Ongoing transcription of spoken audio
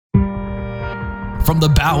from the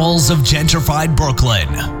bowels of gentrified Brooklyn,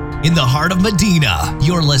 in the heart of Medina,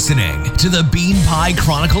 you're listening to the Bean Pie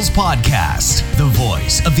Chronicles podcast, the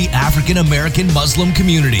voice of the African American Muslim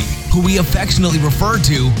community, who we affectionately refer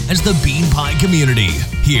to as the Bean Pie community.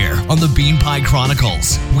 Here on the Bean Pie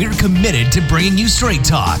Chronicles, we're committed to bringing you straight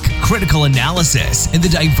talk, critical analysis, and the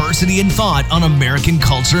diversity in thought on American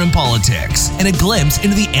culture and politics, and a glimpse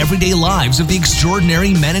into the everyday lives of the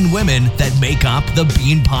extraordinary men and women that make up the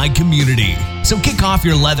Bean Pie community. So kick off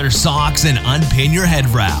your leather socks and unpin your head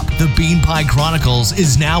wrap. The Bean Pie Chronicles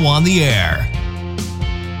is now on the air.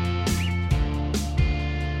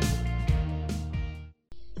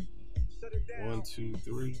 One, two,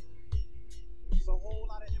 three. It's a whole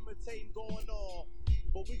lot of imitating going on,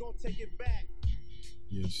 but we're gonna take it back.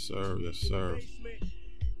 Yes, sir. Yes, sir.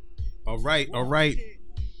 All right. All right.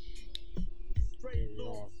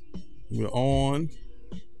 We're on.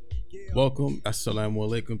 Welcome. Assalamu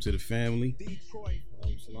alaikum to the family.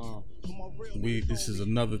 This is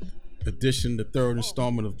another edition, the third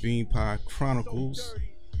installment of Bean Pie Chronicles.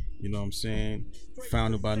 You know what I'm saying?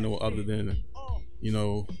 Founded by no other than,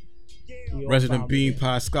 resident Bean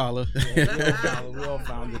Pie scholar. We all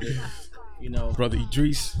founded it. Brother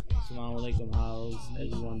Idris. Assalamu alaikum. How's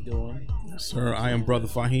everyone doing? Yes, sir. I am Brother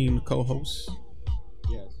Fahim, the co-host.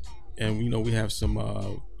 Yes. And we have some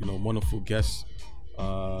wonderful guests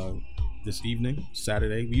this evening,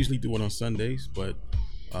 Saturday. We usually do it on Sundays, but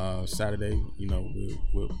Saturday,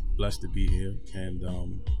 we're blessed to be here, and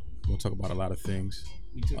we'll talk about a lot of things.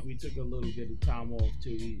 We took a little bit of time off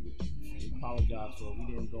too. We apologize for we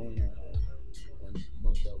didn't go in the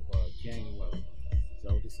month of January,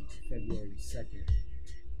 so this is February 2nd.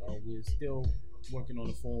 We're still working on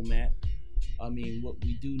the format. I mean, what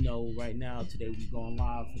we do know right now, today we're going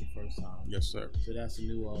live for the first time. Yes, sir. So that's a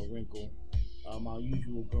new wrinkle. Our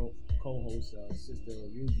usual co-host, Sister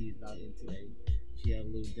Rugi, is not in today. She had a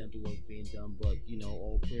little dental work being done, but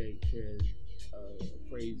all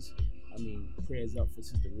prayers up for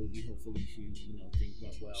Sister Rugi. Hopefully she, things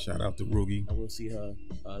went well. Shout out to Rugi. And we'll see her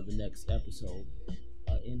the next episode.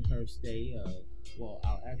 In her stay,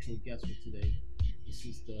 our actual guest for today is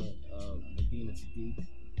Sister Medina Sadiq.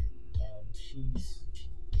 She's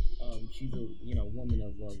a woman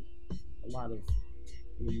of a lot of,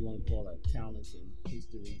 what do you want to call that, talents and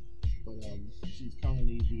history, but she's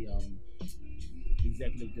currently the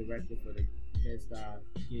executive director for the Bed-Stuy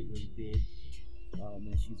Gateway Bid,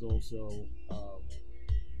 and she's also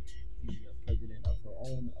the president of her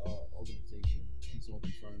own organization,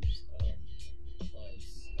 consulting firms,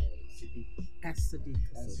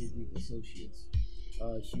 Sadiq Associates.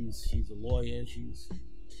 She's a lawyer. She's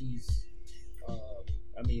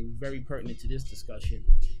very pertinent to this discussion.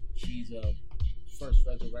 She's a First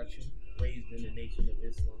Resurrection, raised in the Nation of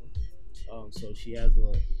Islam. So she has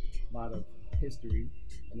a lot of history,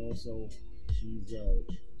 and also she's a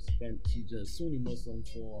Sunni Muslim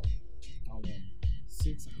for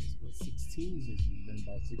 16 since she's been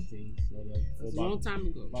about 16. So that's a long time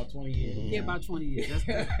ago. About 20 years. Yeah, about 20 years.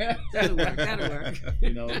 That'll work.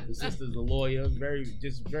 The sister's a lawyer,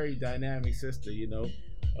 very dynamic sister.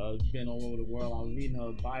 Been all over the world. I was reading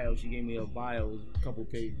her bio. She gave me a bio. It was a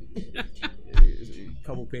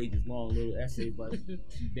couple pages long, little essay. But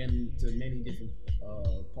she's been to many different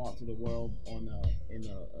parts of the world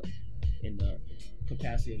in the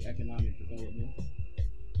capacity of economic development.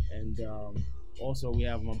 And also we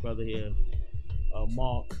have my brother here,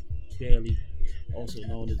 Mark Bailey, also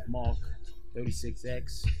known as Mark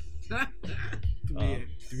 36X,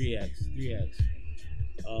 3X.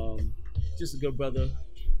 Just a good brother.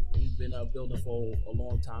 He's been building for a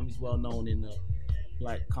long time. He's well known in the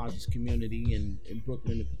Black conscious community and in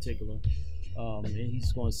Brooklyn in particular. And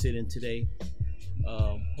he's going to sit in today.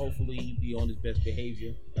 Hopefully he'll be on his best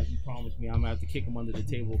behavior. Like he promised me, I'm going to have to kick him under the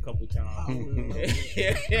table a couple times.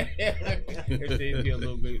 If things get a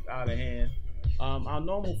little bit out of hand. Our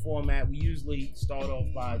normal format, we usually start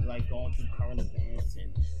off by going through current events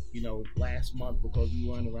and last month, because we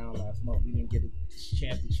weren't around last month, we didn't get a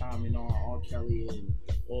chance to chime in on R. Kelly and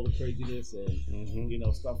all the craziness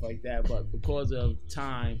and stuff like that. But because of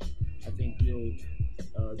time, I think we'll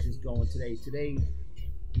just go on today. Today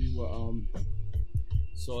we were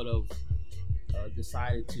sort of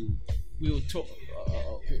decided to. We were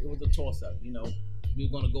it was a toss up. We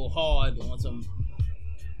were going to go hard on some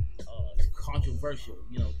controversial,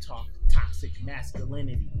 toxic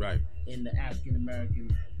masculinity, right, in the African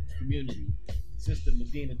American community. Sister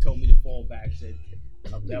Medina told me to fall back. Said,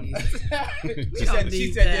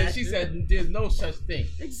 she said there's no such thing.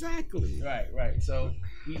 Exactly. Right. So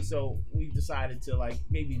we decided to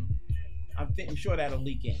maybe I'm sure that'll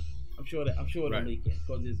leak in. I'm sure they're Right. leaking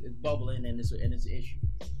because it's bubbling and it's an issue,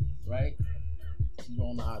 right? She's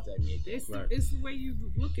rolling the odds at me. It's the way you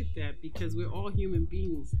look at that because we're all human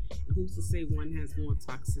beings. Who's to say one has more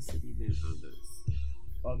toxicity than others?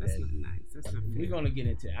 Okay, That's not nice. That's not fair. we're gonna get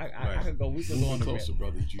into it. I Right. could go. We could go Moving on the closer, rip.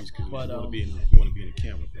 brother Juice, because But, you want to be in the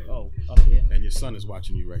camera, bro. Oh, up here. And your son is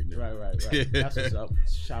watching you right now. Right. That's what's up.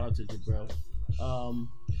 Shout out to Jabril.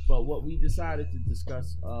 But what we decided to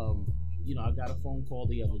discuss, I got a phone call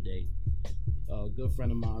the other day. A good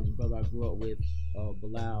friend of mine, a brother I grew up with,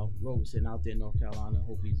 Bilal Robeson out there in North Carolina.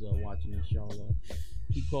 Hope he's watching this, inshallah.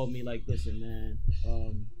 He called me like, listen, man,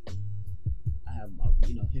 I have,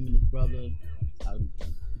 him and his brother,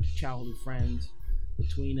 childhood friends.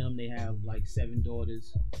 Between them, they have like 7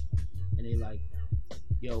 daughters, and they like,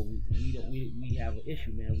 yo, we have an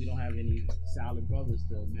issue, man. We don't have any solid brothers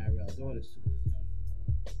to marry our daughters to,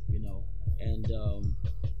 and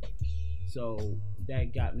so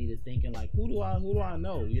that got me to thinking like, who do I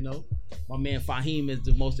know? My man Fahim is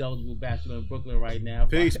the most eligible bachelor in Brooklyn right now.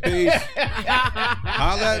 Peace.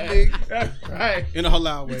 Holla at me. Right. In a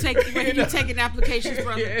halal way. You taking applications,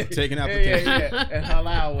 brother? Yeah. Taking applications. Yeah. In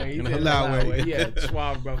halal way. In a halal way. Yeah,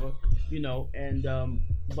 suave brother. And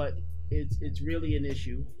but it's really an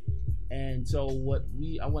issue. And so what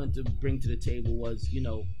I wanted to bring to the table was,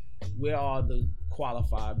 where are the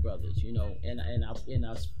qualified brothers? And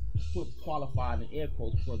I put qualified in air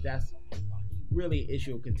quotes because that's really an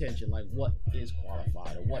issue of contention. Like, what is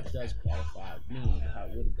qualified, or what does qualified mean?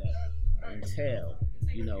 What does that entail?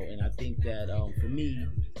 And I think that for me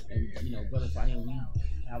and brother Fahim, we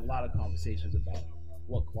have a lot of conversations about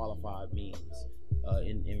what qualified means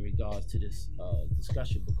in regards to this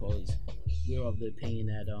discussion, because we're of the opinion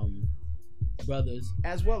that brothers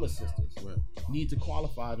as well as sisters need to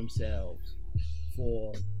qualify themselves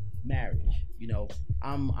for marriage.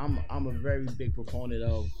 I'm a very big proponent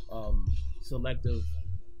of selective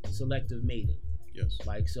mating. Yes.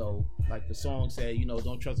 Like the song said,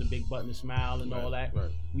 don't trust a big button to smile and all that.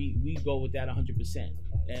 Right. We go with that 100%.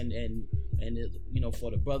 And it,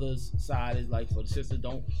 for the brothers side is like, for the sister,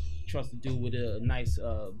 don't trust a dude with a nice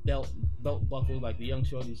belt buckle like the young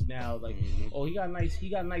shorties now. Like, oh, he got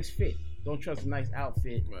a nice fit. Don't trust a nice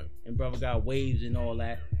outfit. Right. And brother got waves and all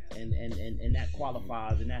that, and that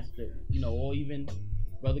qualifies, and that's the or even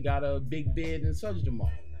brother got a big beard and such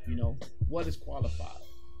tomorrow. What is qualified?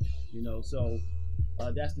 So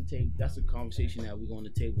that's the table. That's the conversation that we're going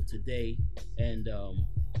to table today, and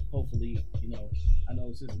hopefully, I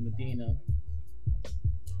know Sister Medina.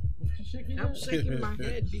 I'm shaking my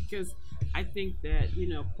head because I think that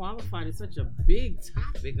qualified is such a big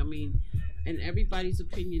topic. I mean, and everybody's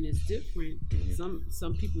opinion is different.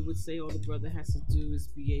 Some people would say all the brother has to do is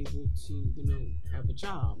be able to have a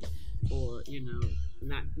job, or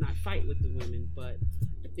not fight with the women. But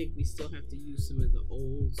I think we still have to use some of the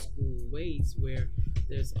old school ways where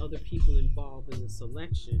there's other people involved in the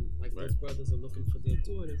selection. Like those brothers are looking for their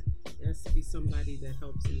daughters. There has to be somebody that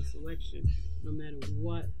helps in the selection, no matter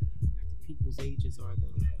what people's ages are that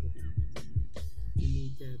are put in. You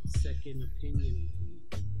need that second opinion.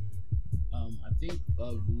 I think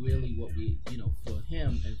really what we, for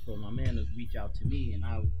him and for my man to reach out to me, and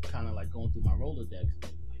I kind of like going through my Rolodex,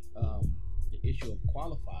 the issue of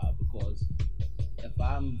qualified, because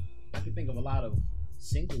I can think of a lot of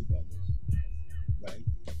single brothers, right?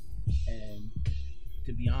 And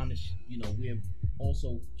to be honest, we're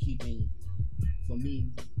also keeping, for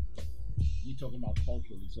me, you're talking about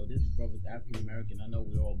culturally. So this brother's African American. I know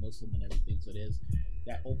we're all Muslim and everything, so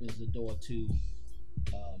that opens the door to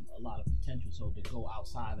a lot of potential. So to go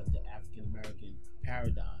outside of the African American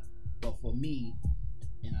paradigm. But for me,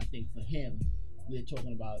 and I think for him, we're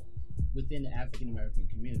talking about within the African American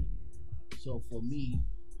community. So for me,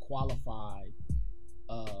 qualified,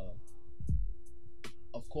 of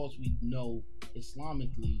course we know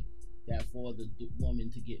Islamically that for the woman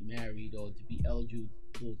to get married or to be eligible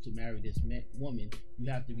to marry this woman, you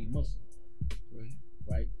have to be Muslim,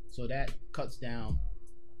 right? So that cuts down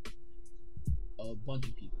a bunch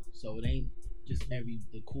of people. So it ain't just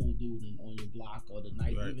the cool dude on your block or the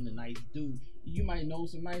nice, even the nice dude. You might know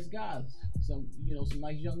some nice guys, some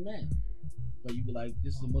nice young men, but you be like,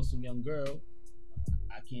 this is a Muslim young girl.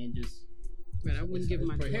 I can't just. Right, I wouldn't give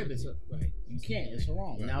my prohibited. Right, you can't. It's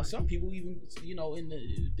wrong. Right. Now some people even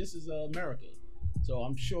this is America, so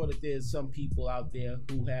I'm sure that there's some people out there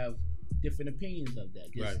who have different opinions of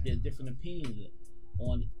that. There's different opinions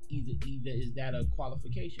on either is that a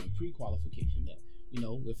qualification, pre-qualification that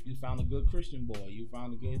if you found a good Christian boy, you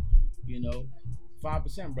found a good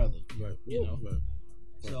 5% brother, right? Right.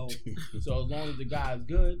 So as long as the guy is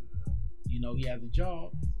good, he has a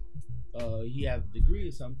job, he has a degree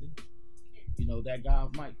or something, that guy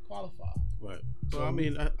might qualify. Right. So I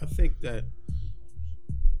mean, I think that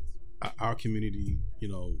our community,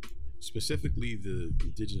 specifically the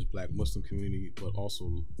indigenous Black Muslim community, but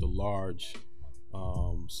also the large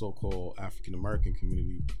so-called African American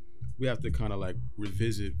community, we have to kind of like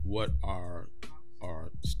revisit what our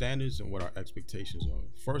standards and what our expectations are.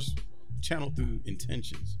 First, channel through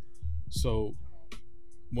intentions. So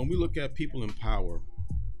when we look at people in power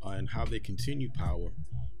and how they continue power,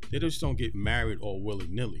 they just don't get married all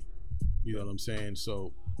willy-nilly. You know what I'm saying?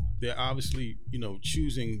 So they're obviously,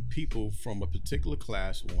 choosing people from a particular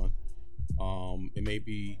class, one. It may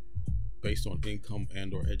be based on income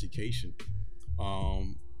and or education.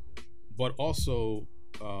 But also,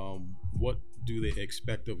 what do they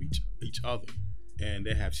expect of each other? And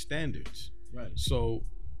they have standards. Right. So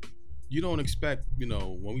you don't expect,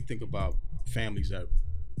 when we think about families that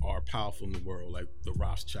are powerful in the world, like the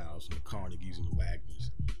Rothschilds and the Carnegies and the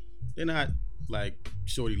Wagners, they're not like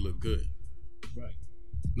shorty look good. Right.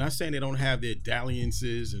 Not saying they don't have their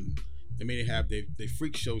dalliances and they may have their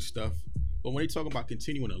freak show stuff, but when they talk about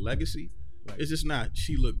continuing a legacy, right, it's just not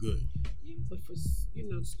she look good. Yeah, but for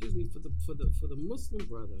for the Muslim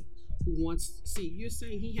brother who wants, you're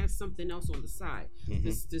saying he has something else on the side. Mm-hmm.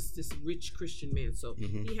 This rich Christian man, so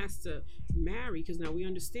mm-hmm. he has to marry, because now we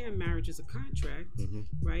understand marriage is a contract, mm-hmm.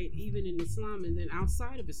 right? Even in Islam, and then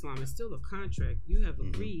outside of Islam, it's still a contract. You have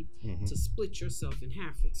agreed mm-hmm. to split yourself in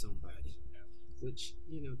half with somebody, which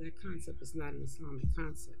that concept is not an Islamic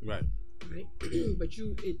concept, right? Right, but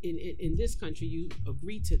you in this country you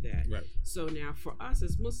agree to that. Right. So now for us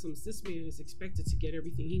as Muslims, this man is expected to get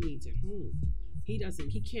everything he needs at home. He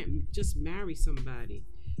can't just marry somebody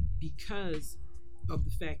because of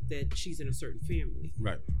the fact that she's in a certain family.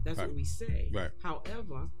 Right. That's right. what we say. Right.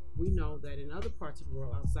 However, we know that in other parts of the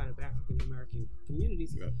world outside of African American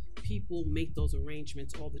communities, right, people make those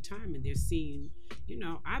arrangements all the time, and they're seeing,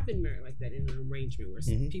 I've been married like that in an arrangement where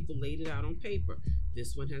mm-hmm. people laid it out on paper.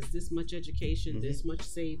 This one has this much education, mm-hmm. this much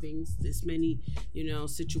savings, this many,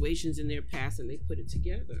 situations in their past, and they put it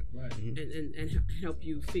together, right, mm-hmm. and help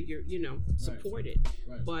you figure, support it.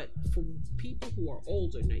 Right. But for people who are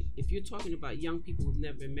older, now, if you're talking about young people who've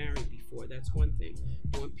never been married before, that's one thing.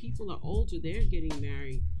 But when people are older, they're getting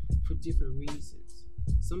married for different reasons.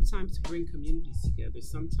 Sometimes to bring communities together,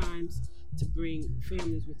 sometimes to bring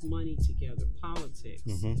families with money together, politics.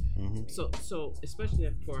 Mm-hmm, mm-hmm. So especially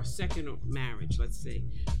for a second marriage, let's say,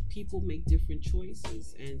 people make different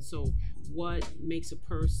choices. And so what makes a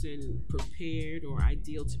person prepared or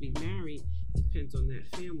ideal to be married depends on that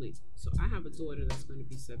family. So I have a daughter that's going to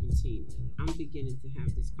be 17. I'm beginning to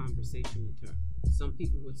have this conversation with her. Some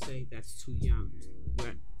people would say that's too young.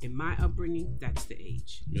 But in my upbringing, that's the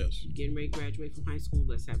age. Yes. You're getting ready to graduate from high school,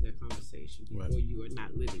 let's have that conversation before right. you are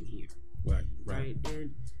not living here. Right.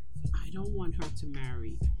 And I don't want her to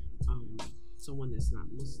marry someone that's not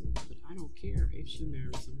Muslim, but I don't care if she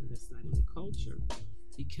marries someone that's not in the culture,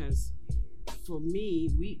 because for me,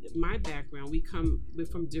 my background, we're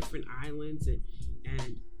from different islands,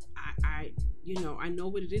 and I know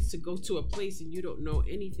what it is to go to a place and you don't know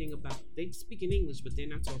anything about. They speak in English, but they're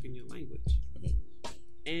not talking your language. Okay.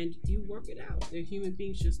 And you work it out. They're human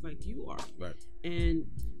beings just like you are. Right. And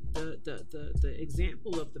the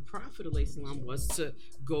example of the Prophet ﷺ was to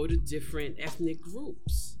go to different ethnic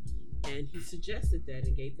groups. And he suggested that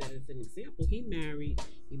and gave that as an example. He married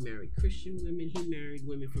Christian women. He married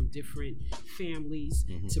women from different families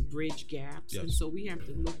mm-hmm. to bridge gaps. Yes. And so we have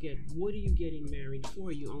to look at, what are you getting married for?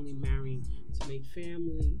 Are you only marrying to make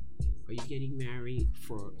family? Are you getting married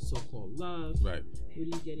for so-called love? Right. What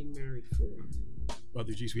are you getting married for?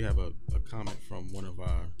 Brother Geese, we have a comment from one of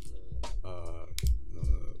our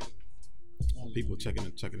people checking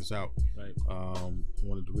us out. Right. I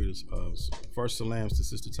wanted to read this. First salams to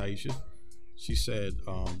Sister Taisha. She said,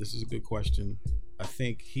 this is a good question. I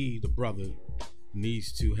think the brother,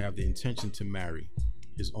 needs to have the intention to marry,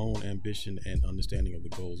 his own ambition and understanding of the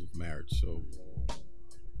goals of marriage. So,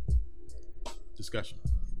 discussion.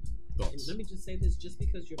 Thoughts? And let me just say this, just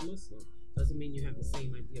because you're Muslim doesn't mean you have the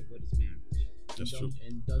same idea of what is marriage. That's true.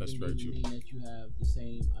 And doesn't mean that you have the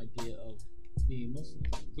same idea of being Muslim.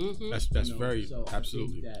 Mm-hmm. That's very so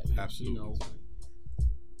absolutely that, absolutely.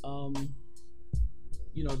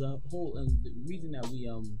 The whole, and the reason that we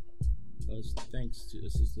thanks to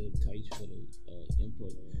Sister Taisha for the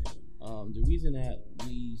input. The reason that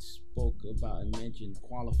we spoke about and mentioned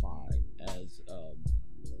qualified as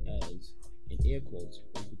in air quotes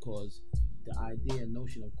is because the idea and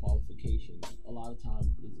notion of qualification a lot of times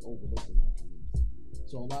is overlooked in our community.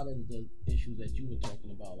 So a lot of the issues that you were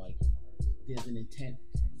talking about, like there's an intent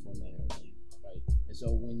for marriage, right? And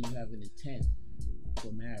so when you have an intent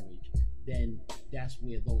for marriage, then that's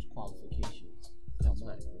where those qualifications come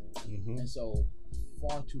up. Mm-hmm. And so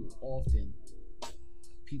far too often,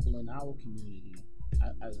 people in our community,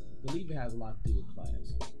 I believe it has a lot to do with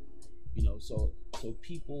class. You know, so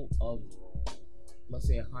people of, let's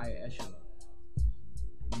say, a higher echelon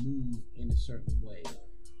move in a certain way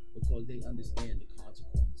because they understand the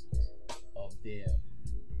consequences of their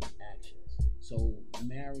actions. So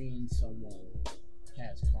marrying someone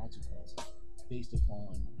has consequences based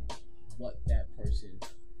upon what that person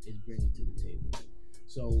is bringing to the table.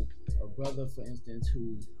 So a brother, for instance,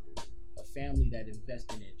 a family that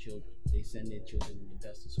invests in their children, they send their children in the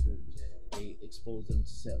best of schools, they expose them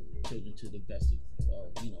to children to the best of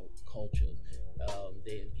cultures.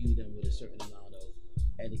 They imbue them with a certain amount of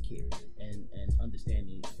etiquette and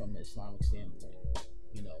understanding from an Islamic standpoint.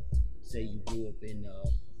 You know, say you grew up in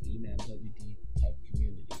Imam WD type of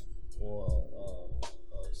community or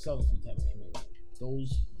a Salafi type of community.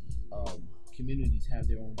 Those communities have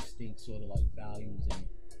their own distinct sort of like values and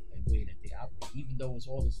way that they operate. Even though it's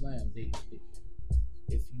all Islam, if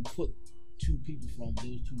you put two people from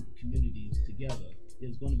those two communities together,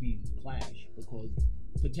 there's going to be clash because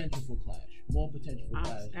more potential for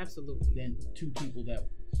clash absolutely than two people that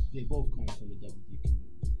they both come from the WD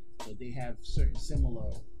community. So they have certain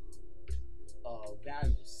similar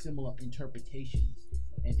values, similar interpretations,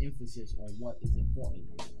 and emphasis on what is important.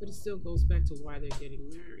 But it still goes back to why they're getting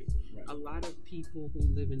married. Right. A lot of people who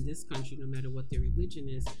live in this country, no matter what their religion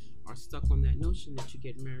is, are stuck on that notion that you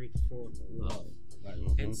get married for love. Right.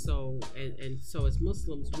 And so as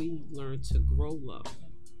Muslims, we learn to grow love,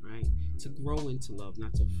 right? To grow into love,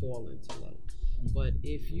 not to fall into love. But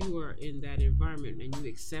if you are in that environment and you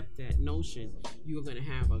accept that notion, you're going to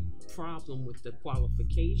have a problem with the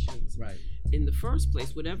qualifications. Right. In the first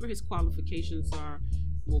place, whatever his qualifications are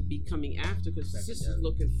will be coming after, because sister's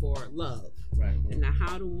looking for love. Right. And now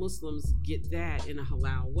how do Muslims get that in a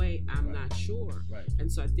halal way? I'm not sure. Right.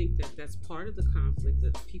 And so I think that that's part of the conflict,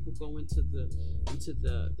 that people go into the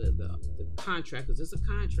contract, because it's a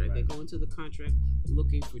contract. Right. They go into the contract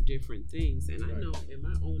looking for different things. And I know in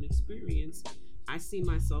my own experience, I see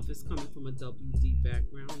myself as coming from a WD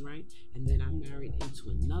background, right? And then I married into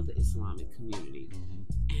another Islamic community.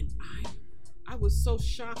 Mm-hmm. And I was so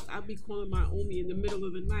shocked. I'd be calling my Omi in the middle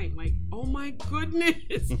of the night, like, oh my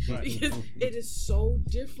goodness. Right. Because it is so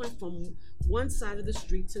different from one side of the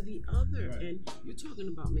street to the other. Right. And you're talking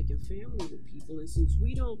about making family with people. And since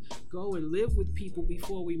we don't go and live with people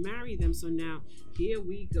before we marry them, so now here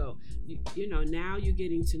we go. You know, now you're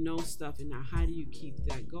getting to know stuff. And now how do you keep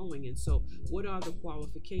that going? And so what are the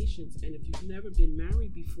qualifications? And if you've never been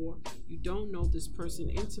married before, you don't know this person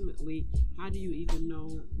intimately, how do you even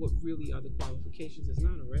know what really are the qualifications? It's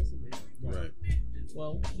not a resume. Right.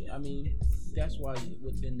 Well, I mean, that's why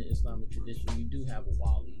within the Islamic tradition, you do have a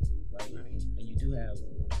wali, right? And you do have,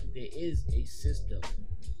 there is a system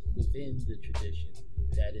within the tradition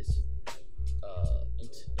that is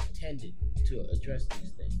intended to address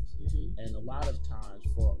these things. Mm-hmm. And a lot of times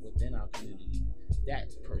for within our community, that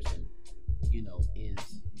person, you know,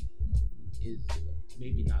 is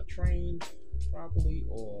maybe not trained properly,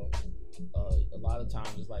 or a lot of times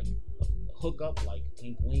it's like a hook up, like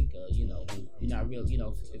wink wink, you know, you're not real, you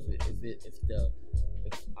know,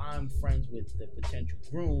 if I'm friends with the potential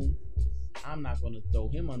groom, I'm not going to throw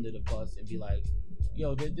him under the bus and be like,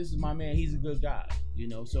 yo, this is my man, he's a good guy, you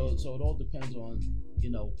know. So it all depends on, you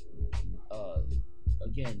know,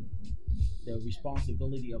 again, the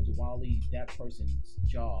responsibility of the wali. That person's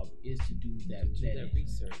job is to do that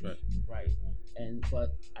research. Right.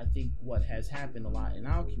 But I think what has happened a lot in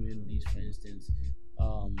our communities, for instance,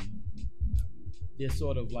 there's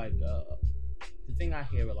sort of like the thing I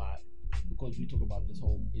hear a lot, because we talk about this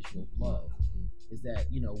whole issue of love, is that,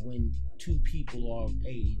 you know, when two people are of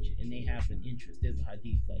age and they have an interest, there's a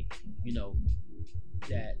hadith, like, you know,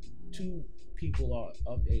 that two people are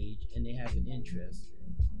of age and they have an interest,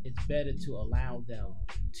 it's better to allow them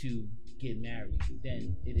to get married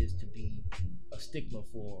than it is to be a stickler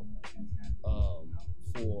for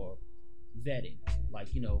vetting,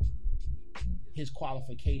 like, you know, his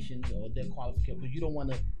qualifications or their qualifications, but you don't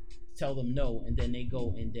want to tell them no and then they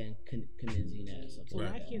go and then commit zina or something. Well,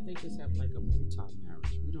 like why that. can't they just have like a mutar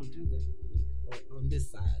marriage? We don't do that on this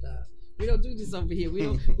side. We don't do this over here. We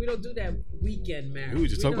don't do that weekend marriage. We were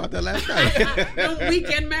just talking about that last night. No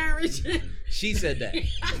weekend marriage. She said that.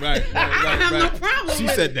 Right. I have no problem She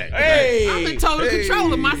with said it. that. Hey! I'm in total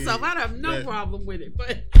control of Hey! myself. I have no Yeah. problem with it.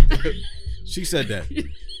 But She said that.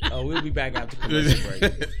 Oh, we'll be back after commercial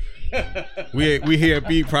break. we here at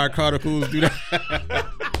Beat Pride Chronicles do that.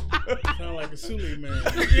 Sound like a Suli man.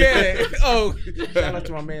 Yeah. Oh, shout out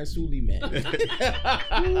to my man Suli, man. This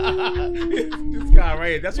guy right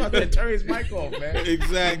here. That's why I had to turn his mic off, man.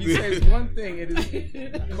 Exactly. He says one thing, it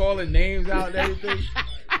is calling names out and everything.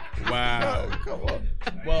 Wow. No, come on.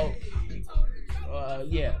 Well,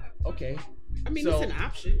 yeah. Okay. I mean, So- it's an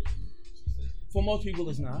option. For most people,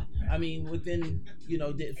 it's not. I mean, within, you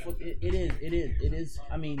know, it is.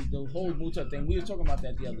 I mean, the whole Muta thing, we were talking about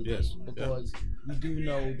that the other day. Yes, Because we do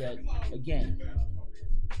know that, again,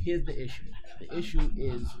 here's the issue. The issue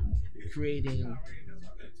is creating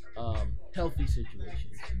healthy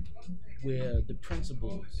situations where the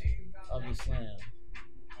principles of Islam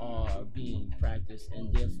are being practiced,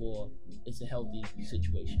 and therefore it's a healthy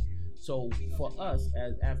situation. So for us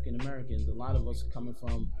as African Americans, a lot of us are coming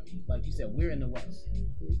from, like you said, we're in the West,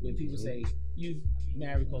 where people say you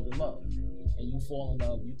marry because of love, and you fall in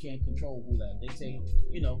love, you can't control who that. They say,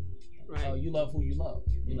 you know, Right. you love who you love,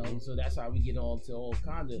 you know. So that's how we get on to all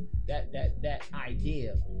kinds of that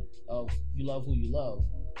idea of you love who you love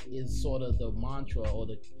is sort of the mantra or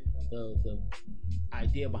the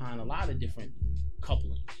idea behind a lot of different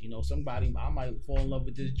couplings. You know, I might fall in love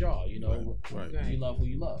with this jar, you know, Right. Right. you love who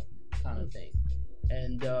you love kind of thing.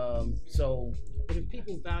 And so But if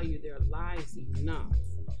people value their lives enough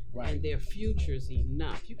right. and their futures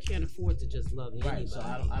enough, you can't afford to just love anybody. Right, so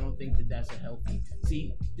I don't think that that's a healthy.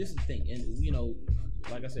 See, this is the thing, and you know,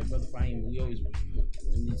 like I said, Brother Fahim, we always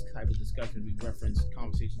in these type of discussions we reference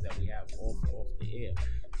conversations that we have off the air.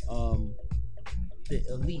 The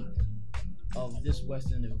elite of this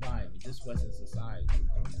Western environment, this Western society,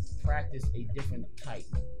 practice a different type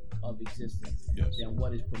of existence Yes. than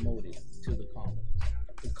what is promoted to the commoners.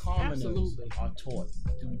 The commoners Absolutely. are taught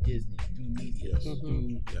through Disney, through media, Yes.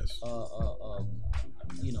 through Yes.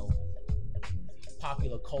 you know,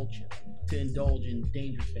 popular culture to indulge in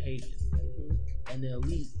dangerous behavior. And the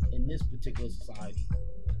elite in this particular society,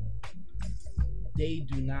 they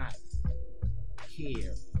do not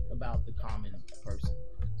care about the common person.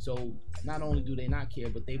 So not only do they not care,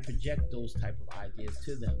 but they project those type of ideas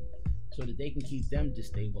to them so that they can keep them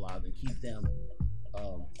destabilized and keep them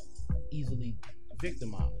easily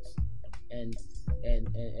victimized. And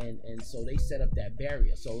so they set up that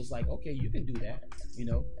barrier. So it's like, okay, you can do that, you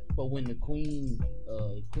know. But when the Queen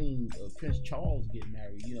Prince Charles get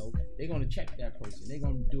married, you know, they're gonna check that person. They're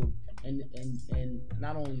gonna do it, and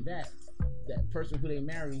not only that, that person who they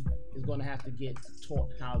marry is gonna have to get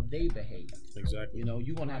taught how they behave. Exactly. You know,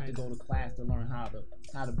 you're gonna have to go to class to learn how to.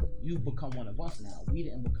 You've become one of us now. We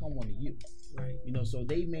didn't become one of you. Right. You know, so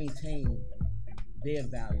they maintain their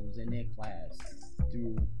values and their class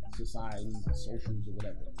through societies and socials or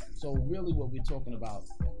whatever. So really what we're talking about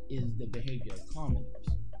is the behavior of commoners.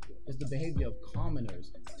 It's the behavior of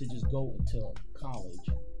commoners to just go to college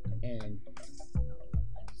and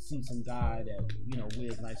see some guy that, you know,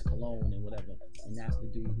 wears nice cologne and whatever, and that's the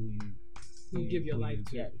dude who You give your life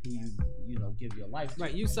to. who you know, give your life to.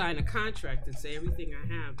 Right, you sign a contract and say everything I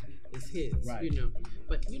have is his. Right. You know,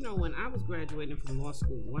 but you know, when I was graduating from law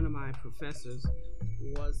school, one of my professors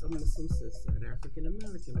was a Muslim sister, an African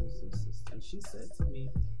American Muslim sister, and she said to me,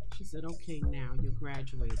 she said, "Okay, now you're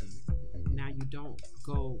graduating. Now you don't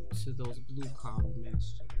go to those blue collar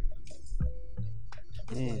masjids."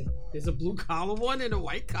 There's a blue collar one and a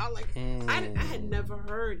white collar. I had never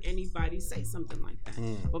heard anybody say something like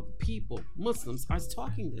that. But people, Muslims, are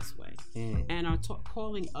talking this way and are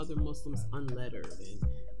calling other Muslims unlettered and,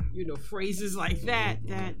 you know, phrases like that.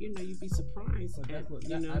 That, you know, you'd be surprised. So that's what,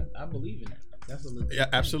 you know, I believe in that. That's a legit Yeah,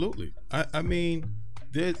 thing. absolutely. I mean,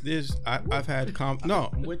 I've had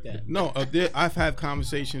I'm with that. I've had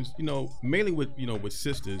conversations, you know, mainly with, you know, with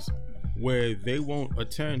sisters, where they won't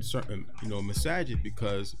attend certain, you know, masajid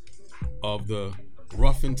because of the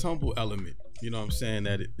rough and tumble element. You know what I'm saying,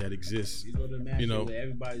 that exists. You go to the masjid, You know, where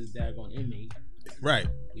everybody's daggone inmate. right.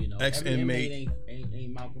 You know, Ex-inmate. every inmate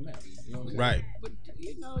ain't Malcolm X. You know what I'm saying? Right. but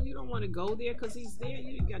you know, you don't want to go there because he's there.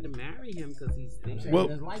 You didn't got to marry him because he's there. I'm saying Well-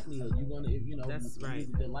 there's likelihood you're gonna, you know, That's right.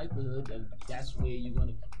 The likelihood of that's where you're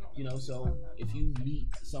gonna, you know. So if you meet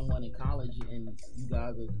someone in college and you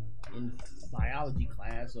guys are in biology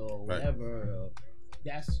class or Right. whatever,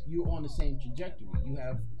 that's you're on the same trajectory. You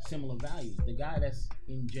have similar values. The guy that's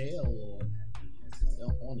in jail or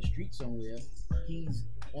on the street somewhere, he's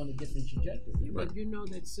on a different trajectory. Yeah, but you know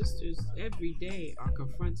that sisters every day are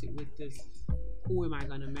confronted with this, who am I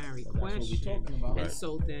going to marry Well, that's what question. we're talking about. And Right.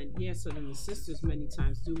 so then the sisters many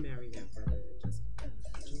times do marry that brother that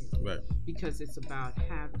just Right. because it's about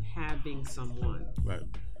having someone. Right.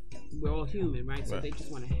 we're all human, right? So Right. they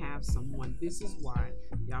just want to have someone. This is why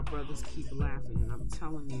y'all brothers keep laughing, and I'm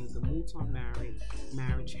telling you, the Mutar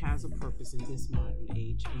marriage has a purpose in this modern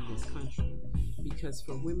age in this country, because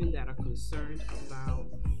for women that are concerned about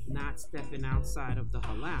not stepping outside of the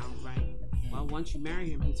halal, right? Well, once you marry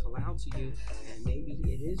him, he's halal to you, and maybe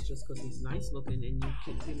it is just because he's nice looking, and you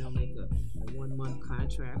can, make a 1 month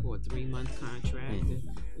contract or a 3 month contract.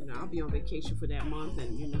 And, I'll be on vacation for that month,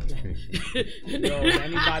 and that. Yo, if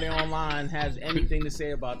anybody online has anything to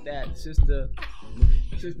say about that, Sister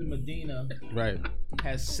Medina Right.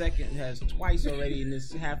 has twice already in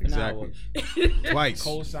this half an Exactly. hour Twice.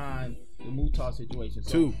 co-signed the Mutar situation.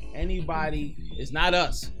 So Two. anybody, it's not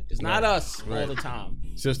us. It's not us all Right. the time.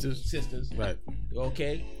 Sisters. Sisters. Right.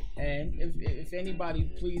 Okay? And if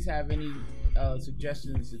anybody please have any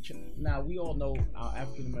suggestions, now we all know our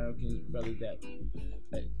African American brothers that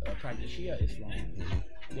practice Shia Islam.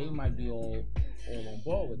 They might be all on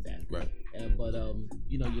board with that. Right. But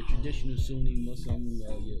your traditional Sunni Muslim,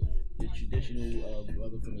 your traditional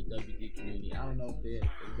brother from the WD community, I don't know if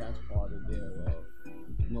that's part of their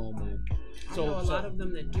normal. I know a lot of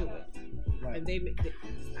them that do it, Right.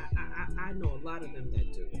 and I know a lot of them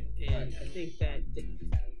that do it, and I think that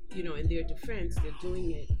in their defense, they're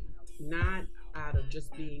doing it not out of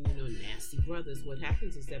just being nasty brothers. What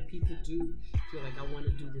happens is that people do feel like, I want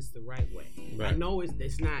to do this the right way. Right. I know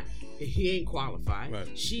it's not, he ain't qualified,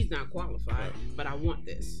 Right. she's not qualified, Right. but I want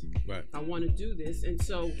this. Right. I want to do this, and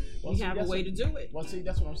so we have a way to do it. Well, see,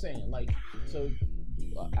 that's what I'm saying. Like, so,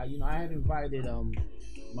 I had invited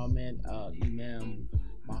my man Imam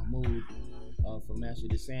Mahmoud from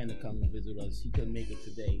Masjid Sand to come and visit us. He couldn't make it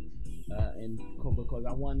today, and because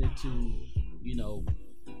I wanted to,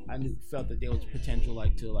 I felt that there was potential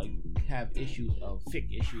to have issues of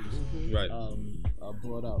fiqh issues Right.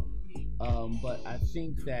 brought up. But I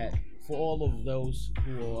think that for all of those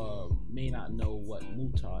who may not know what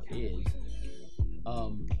Mutar is,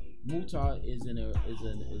 Mutar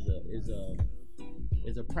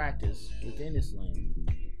is a practice within Islam.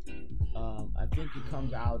 I think it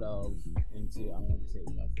comes out of, I don't want to say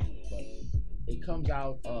what I think, but it comes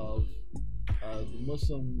out of the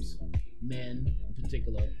Muslims, men in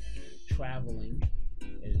particular, traveling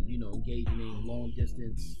and engaging in long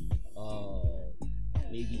distance,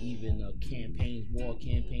 maybe even campaigns, war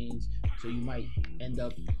campaigns. So you might end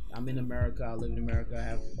up, I'm in America, I live in America, I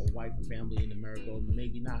have a wife and family in America,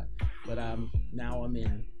 maybe not, but now I'm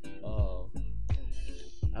in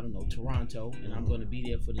Toronto, and I'm going to be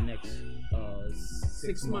there for the next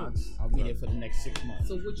 6 months. I'll be there for the next 6 months.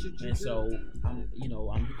 So what should you And do? so I'm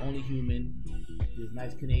only human. There's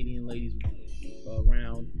nice Canadian ladies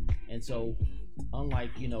around, and so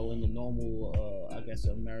unlike in the normal,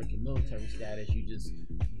 American military status, you just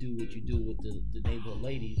do what you do with the neighborhood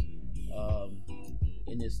ladies.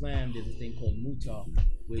 In Islam, there's a thing called mutar,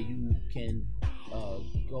 where you can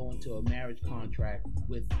go into a marriage contract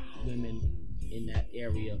with women in that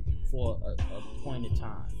area for a point in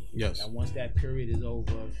time. Yes. And once that period is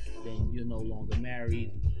over, then you're no longer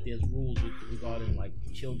married. There's rules regarding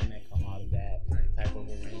children that come out of that type of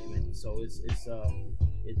arrangement. So it's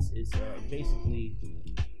basically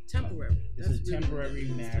temporary. It's a temporary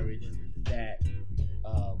marriage that.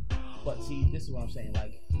 But see, this is what I'm saying.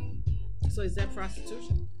 So is that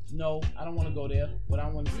prostitution? No, I don't want to go there. What I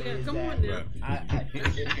want to say is come that on now.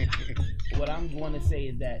 what I'm going to say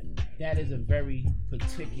is that is a very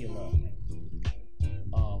particular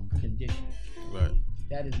condition. Right.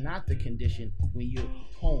 That is not the condition when you're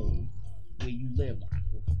home, where you live.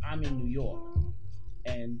 I'm in New York,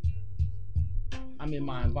 and I'm in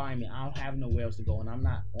my environment. I don't have nowhere else to go, and I'm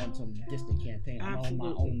not on some distant campaign. I'm in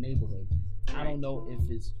my own neighborhood. I don't know if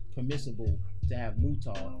it's permissible to have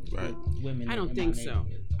mutar with women. I don't think so.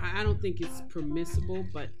 I don't think it's permissible,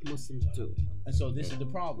 but Muslims do it. And so this is the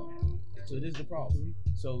problem. So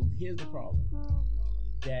here's the problem.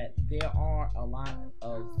 That there are a lot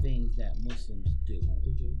of things that Muslims do,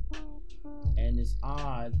 and it's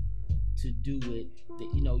odd to do it.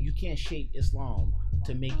 That you can't shape Islam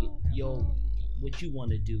to make it what you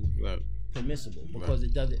want to do permissible, because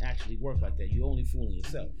it doesn't actually work like that. You're only fooling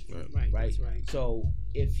yourself. Right. Right. That's right. So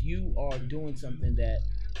if you are doing something that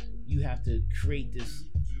you have to create this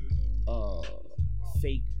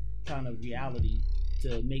fake kind of reality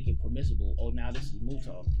to make it permissible. Oh, now this is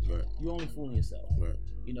mutar. Right. You're only fooling yourself. Right.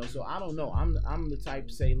 So I don't know. I'm the type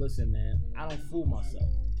to say, listen, man, I don't fool myself.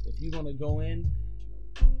 If you're gonna go in,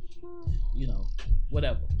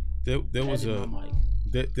 whatever. There was a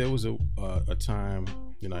time,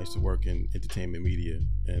 I used to work in entertainment media,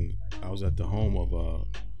 and I was at the home of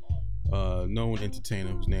a known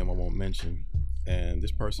entertainer whose name I won't mention, and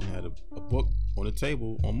this person had a book on the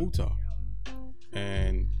table on Mutar,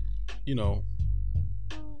 and you know,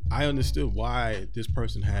 I understood why this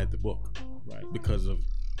person had the book, Right. because of,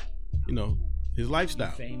 you know, his lifestyle.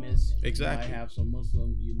 You're famous. Exactly. You might have some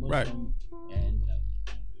Muslim. You Muslim, Right. and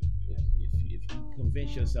if you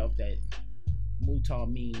convince yourself that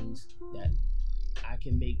mutar means that I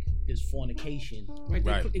can make this fornication, Right.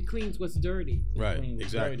 Right. It cleans what's dirty. Right. clean what's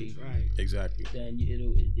Exactly. dirty, Right. Exactly. then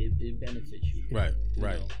it benefits you. Right. You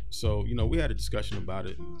Right. know? So, you know, we had a discussion about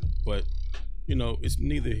it, but you know, it's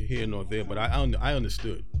neither here nor there. But I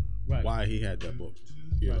understood Right. why he had that book.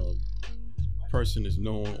 You Right. know, person is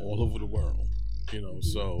known all over the world. You know,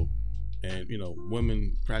 so, and you know,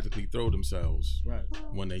 women practically throw themselves Right.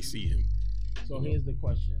 when they see him. So here's the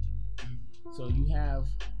question. So you have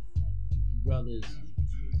brothers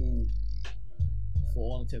who, for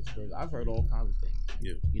all intents and purposes, I've heard all kinds of things.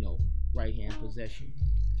 Yeah. You know, right hand possession.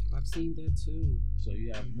 I've seen that too. So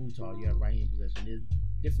you have mutar, you have right hand possession. There's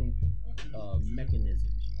different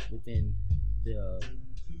mechanisms within the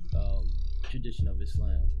tradition of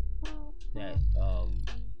Islam that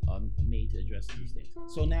are made to address these things.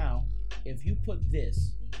 So now, if you put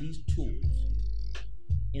these tools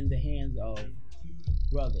in the hands of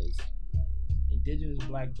brothers, indigenous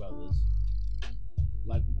black brothers,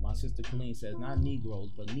 like my sister Colleen says, not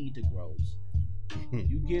Negroes, but need-to-grows,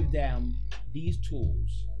 you give them these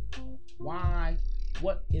tools, why?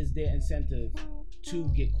 What is their incentive to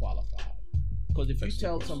get qualified? Because if you Excellent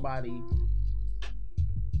tell question. somebody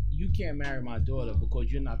you can't marry my daughter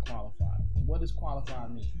because you're not qualified, what does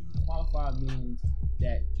qualified mean? Qualified means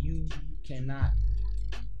that you cannot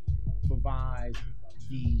provide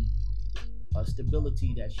the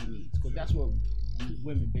stability that she needs, because that's what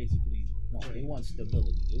women basically want. They want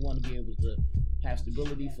stability. They want to be able to have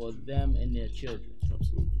stability for them and their children.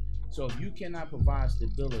 Absolutely. So if you cannot provide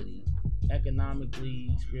stability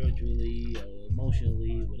economically, spiritually, or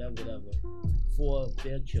emotionally, whatever, for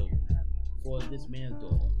their children, for this man's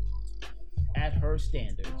daughter, at her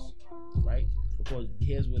standards, right? Because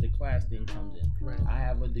here's where the class thing comes in. Right. I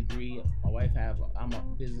have a degree. My wife I'm a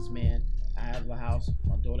businessman. I have a house.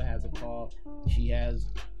 My daughter has a car. She has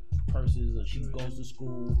purses, or she goes to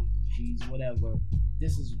school. She's whatever.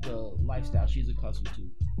 This is the lifestyle she's accustomed to.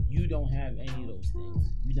 You don't have any of those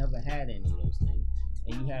things. You never had any of those things.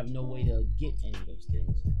 And you have no way to get any of those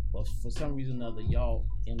things. But for some reason or other, y'all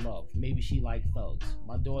in love. Maybe she likes thugs.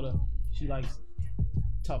 My daughter, she likes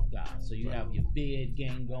tough guys. So you Right. have your beard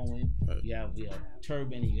gang going. Right. You have your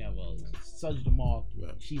turban, and you have a Sudge the Mark.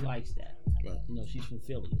 Right. She likes that. Right. You know, she's from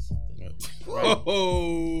Philly or something. Right.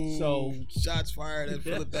 Whoa! So- shots fired at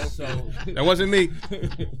Philadelphia. So That wasn't me.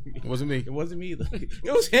 It wasn't me. it wasn't me either.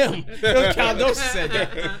 It was him. It was Caldosa said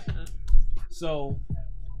that. So,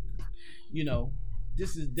 you know,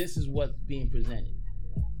 this is what's being presented.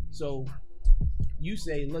 So you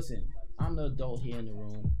say, listen, I'm the adult here in the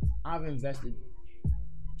room. I've invested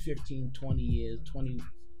 15, 20 years,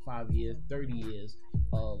 25 years, 30 years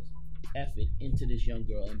of effort into this young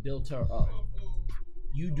girl and built her up.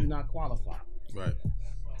 You do not qualify, Right.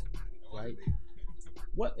 right?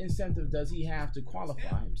 What incentive does he have to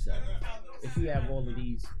qualify himself if he have all of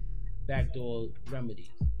these backdoor remedies?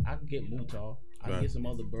 I can get Mutar. I can Right. get some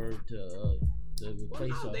other bird to Well,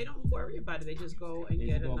 replace no, her. they don't worry about it. They just go and They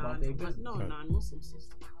get just a go about their business. Right. non-Muslim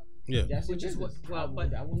sister. Yeah. That's Which which is what- well,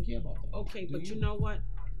 I wouldn't care about that. Okay, Do but you know what?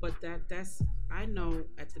 But that's I know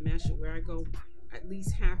at the masjid where I go, at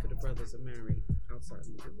least half of the brothers are married outside of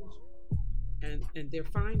the religion, and they're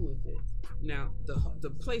fine with it. Now the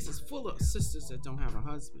place is full of sisters that don't have a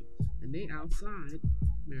husband, and they outside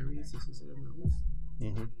marrying sisters that are not Muslim,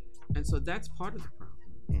 Mm-hmm. and so that's part of the problem.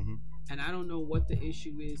 Mm-hmm. And I don't know what the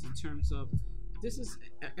issue is in terms of, this is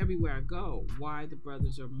everywhere I go, why the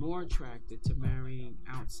brothers are more attracted to marrying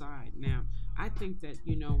outside. Now, I think that,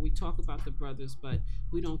 you know, we talk about the brothers, but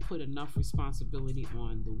we don't put enough responsibility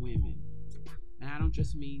on the women. And I don't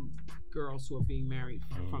just mean girls who are being married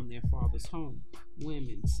from their father's home.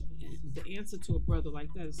 Women. The answer to a brother like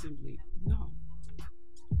that is simply no.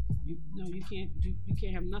 You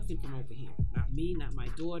can't have nothing from over here. Not me, not my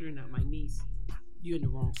daughter, not my niece. You're in the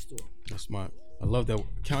wrong store. That's smart. I love that.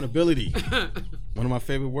 Accountability. One of my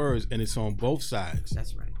favorite words, and it's on both sides.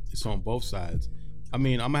 That's right. It's on both sides. I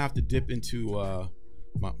mean, I'm gonna have to dip into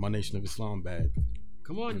my Nation of Islam bag.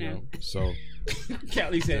 Come on You now. know? So,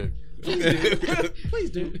 Kelly said, please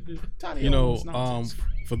do. Tired of you all know, this nonsense.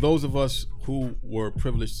 for those of us who were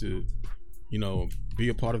privileged to, you know, be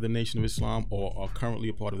a part of the Nation of Islam or are currently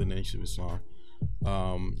a part of the Nation of Islam,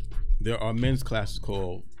 there are men's classes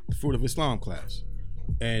called the Fruit of Islam class.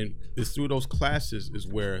 And it's through those classes is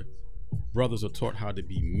where brothers are taught how to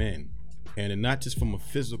be men. and not just from a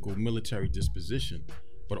physical military disposition,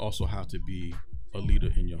 but also how to be a leader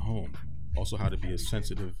in your home, also how to be a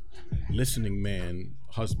sensitive, listening man,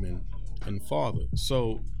 husband, and father.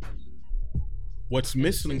 So what's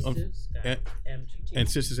missing, and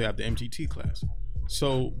sisters have the MGT class.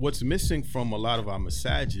 So what's missing from a lot of our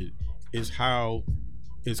masajid is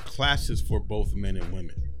classes for both men and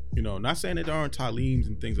women. You know, not saying that there aren't taleems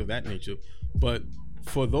and things of that nature, but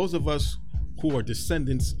for those of us who are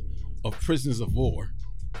descendants of prisoners of war,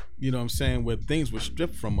 you know what I'm saying, where things were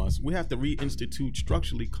stripped from us, we have to reinstitute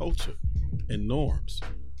structurally culture and norms.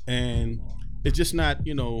 And it's just not,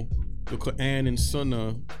 you know, the Quran and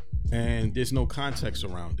Sunnah and there's no context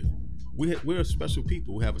around it. We're a special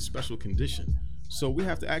people. We have a special condition. So we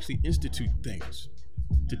have to actually institute things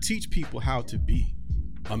to teach people how to be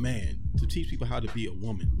a man, to teach people how to be a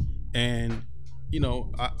woman. And, you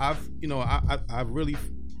know, I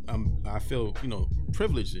feel, you know,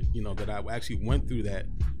 privileged, you know, that I actually went through that.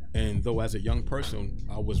 And though as a young person,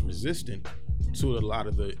 I was resistant to a lot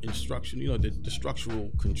of the instruction, you know, the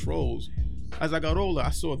structural controls. As I got older,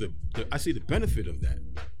 I saw I see the benefit of that,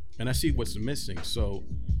 and I see what's missing. So,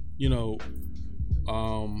 you know,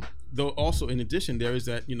 though also in addition, there is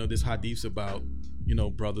that, you know, there's hadiths about, you know,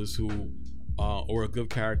 brothers who were a good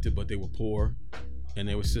character, but they were poor, and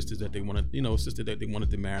there were sisters that they wanted, you know, sister that they wanted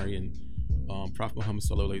to marry, and Prophet Muhammad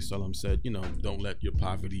sallallahu alaihi wasallam said, you know, don't let your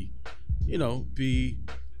poverty, you know, be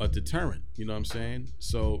a deterrent. You know what I'm saying?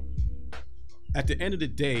 So at the end of the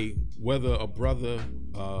day, whether a brother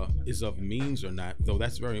is of means or not, though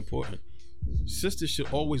that's very important, sisters should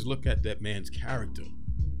always look at that man's character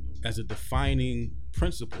as a defining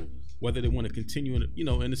principle, whether they want to continue in, you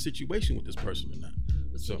know, in a situation with this person or not.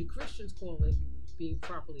 But see, the Christians call it being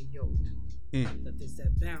properly yoked. That there's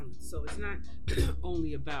that balance. So it's not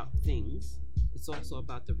only about things, it's also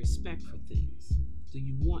about the respect for things. Do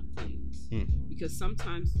you want things? Because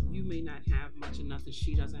sometimes you may not have much of nothing,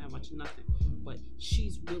 she doesn't have much of nothing, but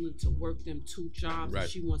she's willing to work them 2 jobs, and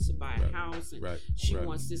she wants to buy a house, and she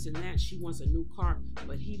wants this and that, she wants a new car,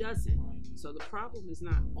 but he doesn't. So the problem is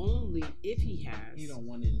not only if he has, you don't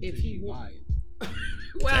want it if he wants.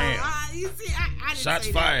 Well, you see, I didn't Shots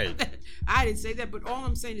say fired. That. I didn't say that, but all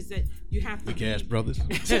I'm saying is that you have to the Gas Brothers.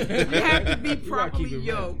 you have to be properly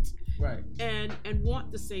yoked. Right. And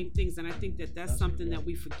want the same things. And I think that's something that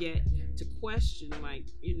we forget to question. Like,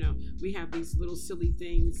 you know, we have these little silly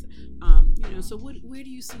things. You know, so where do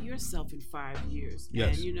you see yourself in 5 years?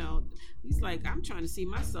 Yes. And, you know, he's like, I'm trying to see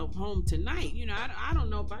myself home tonight. You know, I don't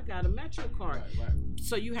know if I got a Metro card. Right.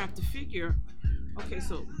 So you have to figure, okay,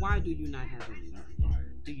 so why do you not have any?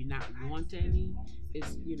 Do you not want any?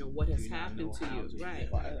 Is, you know, what has happened to you? Right.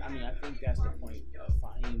 Well, I mean, I think that's the point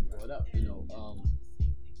Fahim brought up. You know,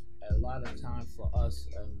 a lot of time for us,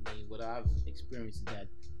 I mean, what I've experienced is that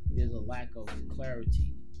there's a lack of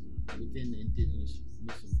clarity within the indigenous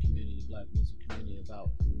Muslim community, the Black Muslim community,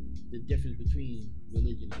 about the difference between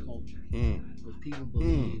religion and culture. Because people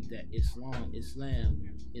believe that Islam is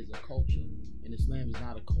a culture, and Islam is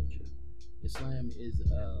not a culture. Islam is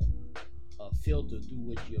a filter through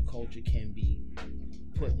which your culture can be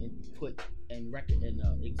put and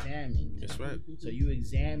examined. That's right. So you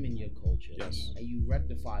examine your culture, and you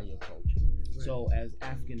rectify your culture. Right. So as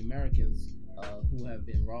African Americans who have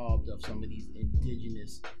been robbed of some of these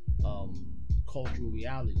indigenous cultural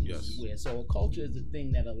realities, so a culture is a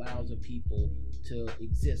thing that allows a people to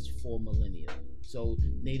exist for millennia. So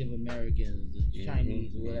Native Americans, the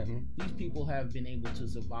Chinese, or whatever, these people have been able to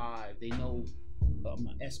survive. They know I'm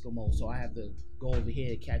an Eskimo, so I have to go over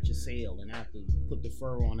here, catch a sail, and I have to put the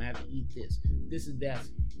fur on. I have to eat this. That's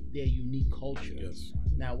their unique culture. Yes.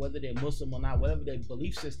 Now, whether they're Muslim or not, whatever their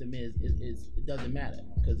belief system is it doesn't matter,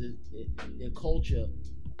 because their culture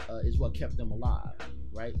is what kept them alive,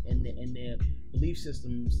 right? And their belief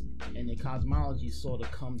systems and their cosmology sort of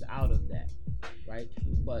comes out of that, right?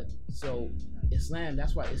 But so Islam,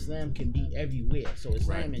 that's why Islam can be everywhere. So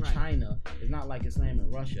Islam in China is not like Islam in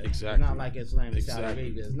Russia. Exactly. It's not like Islam in Saudi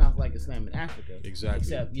Arabia. It's not like Islam in Africa. Exactly.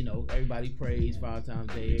 Except, you know, everybody prays 5 times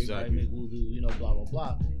a day, everybody make wudu, you know, blah, blah,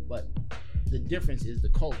 blah. But the difference is the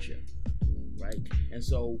culture, right? And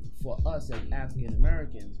so for us as African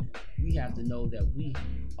Americans, we have to know that we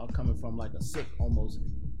are coming from like a sick, almost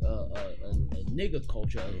a nigger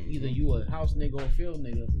culture. Either you a house nigger or field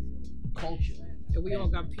nigger culture. And we all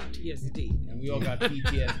got PTSD.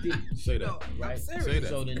 Say that. No, right? Say that.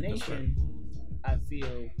 So the nation, I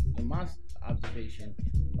feel, in my observation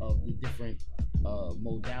of the different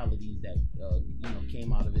modalities that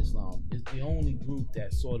came out of Islam, is the only group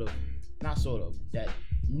that that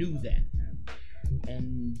knew that,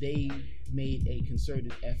 and they made a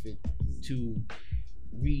concerted effort to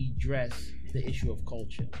redress the issue of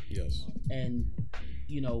culture. Yes. And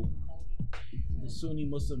the Sunni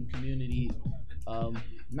Muslim community,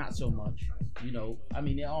 not so much. I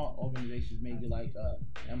mean, there are organizations maybe like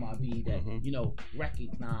MIB that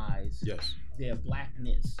recognize Yes. their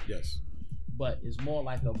blackness. Yes. But it's more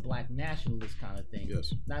like a black nationalist kind of thing.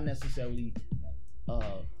 Yes. Not necessarily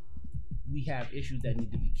we have issues that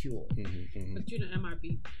need to be cured. But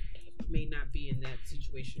MIB may not be in that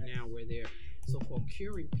situation now where they're so-called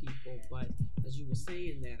curing people, but as you were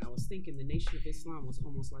saying that, I was thinking the Nation of Islam was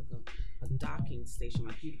almost like a docking station,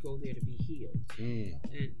 like you'd go there to be healed.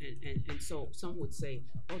 And so some would say,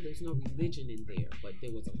 oh, there's no religion in there, but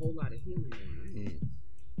there was a whole lot of healing going on.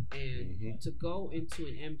 And to go into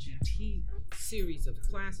an MGT series of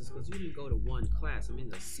classes, because you didn't go to one class, I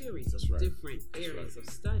mean, a series of different areas of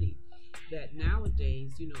study, that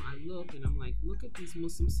nowadays, I look and I'm like, look at these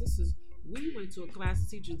Muslim sisters. We went to a class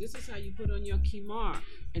teacher, this is how you put on your khimar,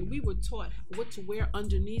 and we were taught what to wear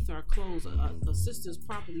underneath our clothes. A sister's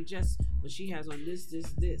properly dressed, but she has on this.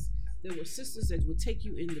 There were sisters that would take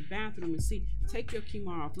you in the bathroom and see, take your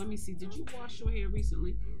khimar off. Let me see, did you wash your hair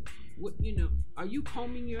recently? What, are you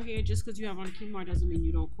combing your hair? Just because you have on a khimar doesn't mean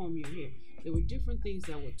you don't comb your hair. There were different things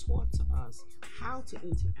that were taught to us, how to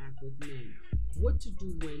interact with men, what to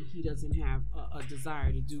do when he doesn't have a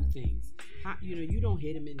desire to do things. How, you don't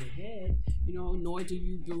hit him in the head, nor do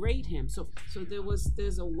you berate him. So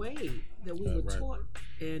there's a way that we were taught,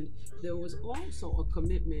 and there was also a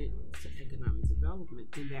commitment to economic development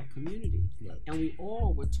in that community. And we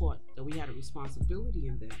all were taught that we had a responsibility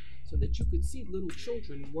in that, so that you could see little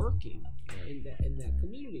children working in that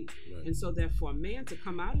community. And so that for a man to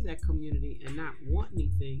come out of that community and not want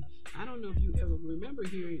anything, I don't know if you ever remember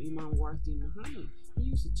hearing Imam Wardi Muhammad. He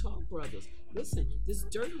used to talk, brothers, listen, there's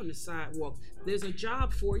dirt on the sidewalk. There's a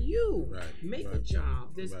job for you. Make a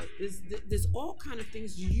job. There's all kind of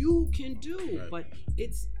things you can do. But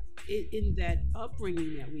it's in that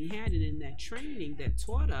upbringing that we had and in that training that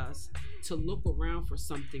taught us to look around for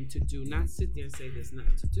something to do, not sit there and say there's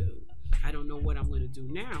nothing to do. I don't know what I'm going to do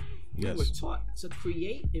now. We were taught to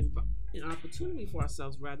create an opportunity for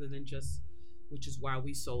ourselves rather than just, which is why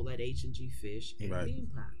we sold at H&G Fish and Bean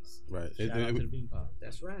Pies. Shout out to the Bean Pies.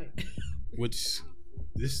 That's right. Which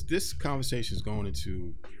this conversation is going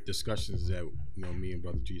into discussions that me and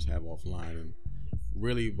Brother G's have offline, and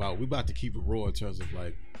really we about to keep it raw in terms of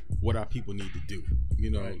like what our people need to do,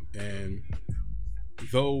 and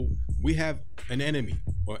though we have an enemy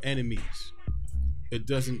or enemies, it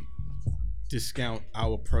doesn't discount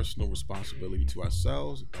our personal responsibility to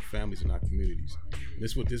ourselves, our families, and our communities. And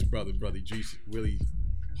that's what this brother G really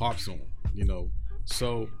harps on,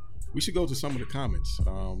 So we should go to some of the comments.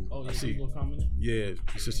 I see. Yeah,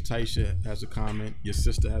 Sister Taisha has a comment. Your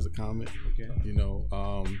sister has a comment. Okay.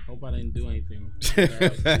 Hope I didn't do anything.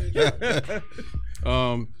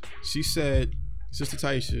 She said, Sister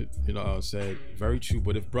Taisha, said, very true.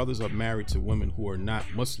 But if brothers are married to women who are not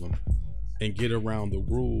Muslim and get around the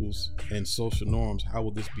rules and social norms, how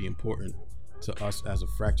will this be important to us as a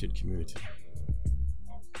fractured community?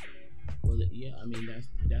 Well, yeah, I mean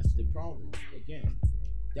that's the problem. Again,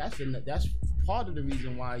 that's part of the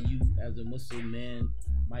reason why you, as a Muslim man,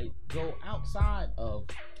 might go outside of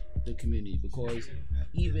the community, because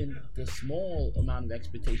even the small amount of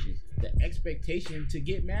expectation, the expectation to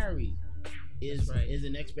get married, is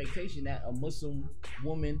an expectation that a Muslim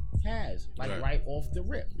woman has, right off the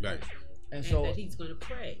rip. And so that he's going to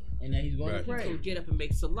pray. And that he's going to pray. He's going to get up and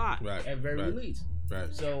make salat. At very least.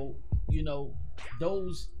 So,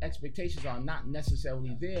 those expectations are not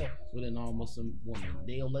necessarily there with a non-Muslim woman.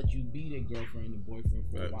 They'll let you be their girlfriend and boyfriend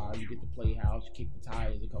for a while. You get to play house, you kick the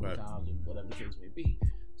tires a couple times, and whatever the case may be.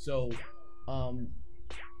 So,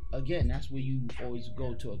 again, that's where you always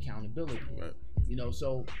go to accountability.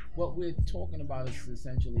 So what we're talking about is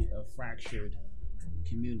essentially a fractured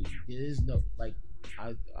community. There is no,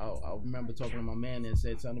 I remember talking to my man and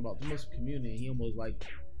said something about the Muslim community, and he almost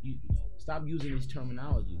you stop using these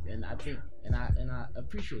terminologies. And I think, and I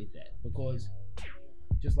appreciate that, because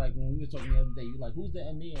just like when we were talking the other day, you're like, who's the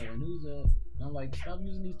emir and who's the, and I'm like, stop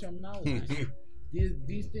using these terminologies.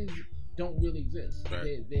 these things don't really exist.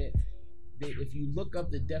 If you look up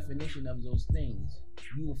the definition of those things,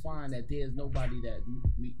 you will find that there's nobody that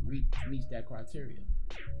meets that criteria.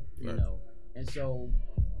 And so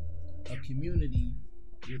a community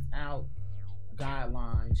without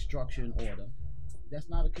guidelines, structure, and order, that's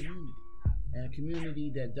not a community. And a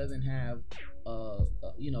community that doesn't have,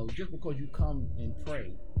 just because you come and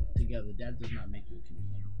pray together, that does not make you a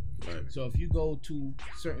community. So if you go to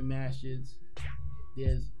certain masjids,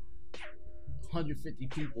 there's 150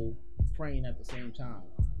 people praying at the same time.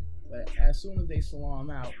 But as soon as they salam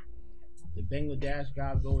out, the Bangladesh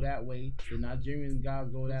guys go that way, the Nigerian guys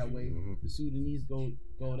go that way, the Sudanese go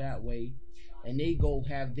that way, and they go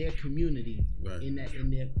have their community in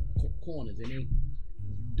their corners and they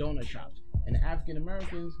donut shops. And the African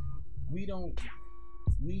Americans, we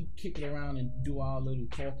kick it around and do our little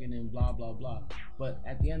talking and blah blah blah. But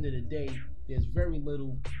at the end of the day, there's very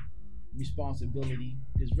little responsibility.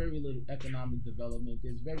 There's very little economic development.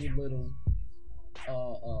 There's very little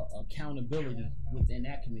accountability within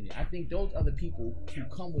that community. I think those are the people who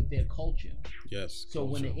come with their culture. Yes. So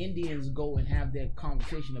when the Indians go and have their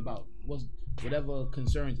conversation about whatever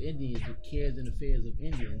concerns Indians, the cares and affairs of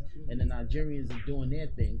Indians, and the Nigerians are doing their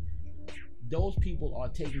thing, those people are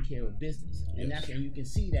taking care of business, and and you can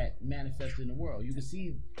see that manifested in the world. You can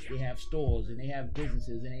see they have stores and they have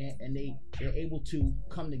businesses, and they're able to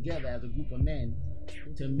come together as a group of men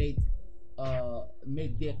to make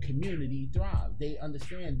their community thrive. They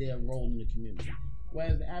understand their role in the community.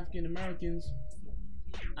 Whereas the African Americans,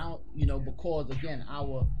 because again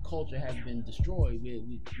our culture has been destroyed.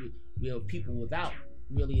 We are people without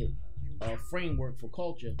really a framework for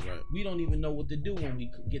culture. Right. We don't even know what to do when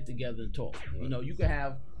we get together and talk. Right. You could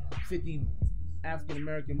have 50 African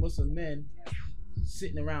American Muslim men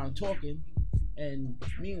sitting around talking, and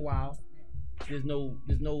meanwhile, there's no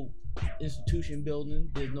institution building.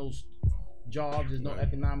 There's no jobs. There's no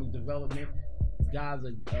economic development. Guys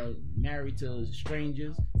are married to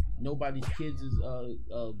strangers. Nobody's kids is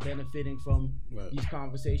benefiting from these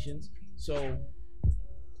conversations. So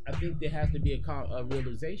I think there has to be a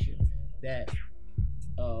realization that,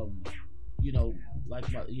 a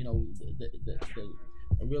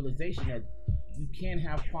realization that you can't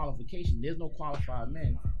have qualification. There's no qualified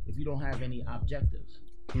men if you don't have any objectives.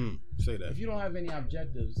 Say that. If you don't have any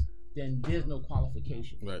objectives, then there's no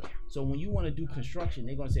qualification. Right. So when you want to do construction,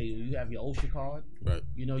 they're gonna say you have your OSHA card. Right.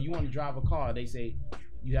 You want to drive a car, they say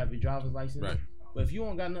you have your driver's license. Right. But if you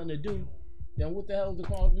don't got nothing to do, then what the hell is the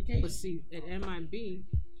qualification? But see, at MIB,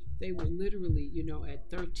 they were literally, at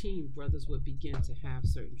 13, brothers would begin to have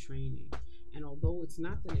certain training. And although it's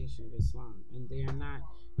not the Nation of Islam, and they are not,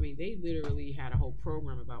 they literally had a whole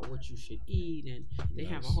program about what you should eat, and they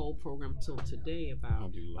have a whole program till today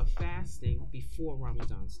about fasting before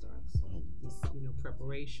Ramadan starts. These,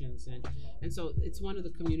 preparations, and so it's one of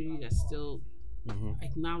the community that's still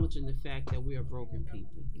acknowledging the fact that we are broken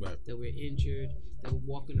people, that we're injured, that we're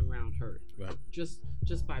walking around hurt. Right. Just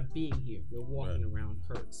by being here, we're walking around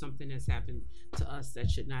hurt. Something has happened to us that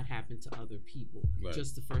should not happen to other people. Right.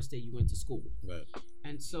 Just the first day you went to school. Right.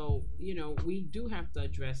 And so, we do have to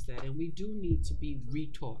address that, and we do need to be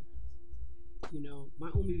retaught. My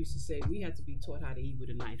Umm used to say we had to be taught how to eat with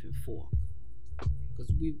a knife and fork.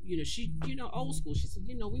 Because she, old school. She said,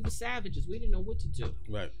 we were savages. We didn't know what to do.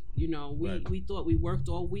 Right. We thought we worked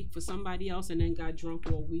all week for somebody else and then got drunk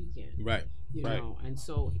all weekend. Right. And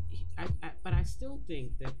so, but I still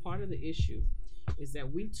think that part of the issue is that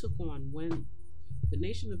we took on when the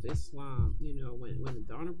Nation of Islam, when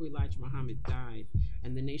the Honorable Elijah Muhammad died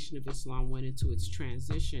and the Nation of Islam went into its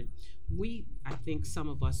transition, I think some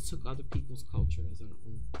of us took other people's culture as our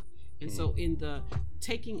own. And so in the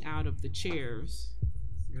taking out of the chairs,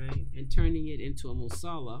 right, and turning it into a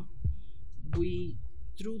musalla, we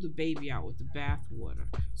threw the baby out with the bathwater.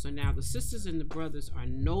 So now the sisters and the brothers are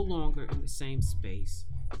no longer in the same space,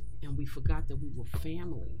 and we forgot that we were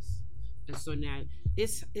families. And so now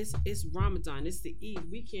it's Ramadan, it's the Eid.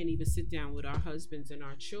 We can't even sit down with our husbands and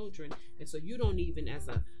our children, and so you don't even, as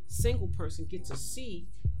a single person, get to see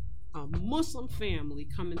a Muslim family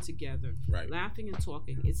coming together, laughing and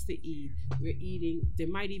talking. It's the Eid. We're eating. There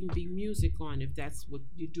might even be music on if that's what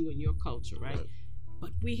you do in your culture, right?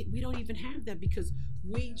 But we don't even have that because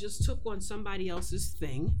we just took on somebody else's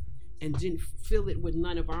thing and didn't fill it with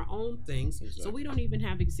none of our own things. Exactly. So we don't even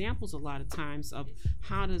have examples a lot of times of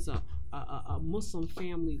how does a Muslim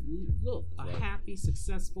family look, a happy,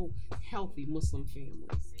 successful, healthy Muslim family.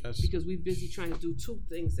 Because we're busy trying to do two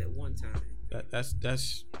things at one time.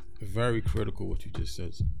 That's very critical what you just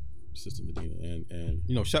said, Sister Medina,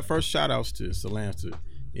 and first shout outs to Salam to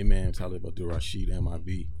Imam Talib Abdul Rashid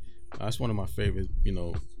MIB. That's one of my favorite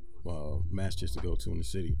masjids to go to in the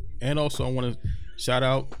city. And also I want to shout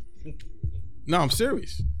out. No, I'm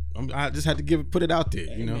serious. I just had to put it out there.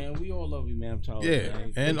 Hey, man, we all love Imam Talib. Yeah,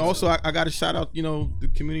 man. And also I got to shout out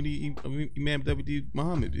the community of Imam W.D.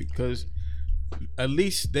 Muhammad, because at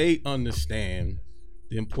least they understand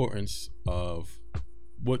the importance of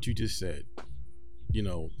what you just said,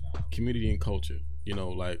 community and culture,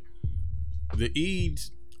 like the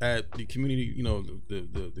Eids at the community,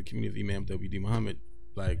 the community of Imam W.D. Muhammad,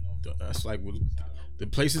 like that's like the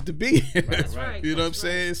places to be. That's right. You know what I'm That's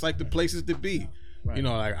saying? It's like the places to be. Right. You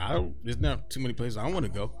know, like there's not too many places I want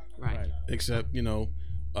to go, Right. except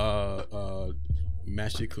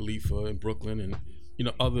Masjid Khalifa in Brooklyn and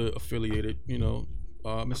other affiliated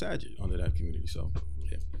masajid under that community. So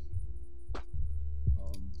yeah.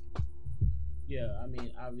 Yeah, I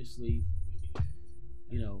mean, obviously,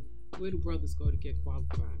 Where do brothers go to get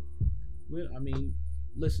qualified?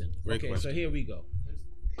 Listen. Great Okay, question. so here we go.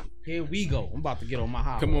 I'm about to get on my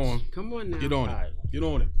high Come horse. on, Come on now. get on All it. right. Get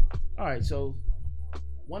on it. All right, so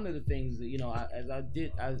one of the things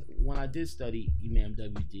that when I did study Imam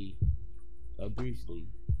WD briefly,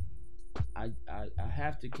 I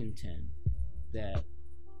have to contend that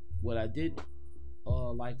what I did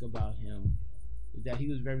like about him is that he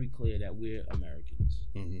was very clear that we're Americans,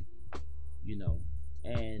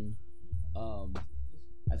 and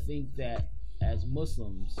I think that as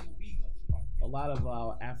Muslims, a lot of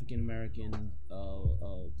our African American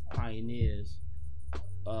pioneers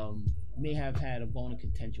may have had a bone of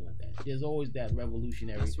contention with that. There's always that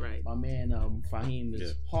revolutionary. That's right. My man Fahim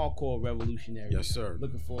is hardcore revolutionary. Yes, sir.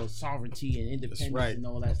 Looking for sovereignty and independence That's right. and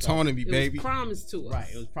all that stuff. Taunting me, It baby. was promised to us. Right,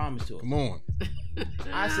 it was promised to us. Come on.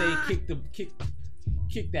 I say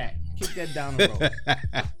kick that down the road.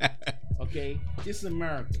 Okay, this is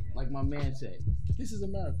America, like my man said. This is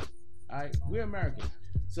America. All right, we're Americans.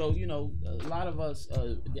 So a lot of us.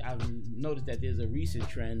 I've noticed that there's a recent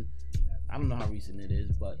trend. I don't know how recent it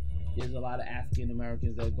is, but there's a lot of African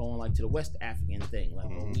Americans that are going like to the West African thing, like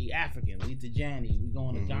we African, we Tajani, we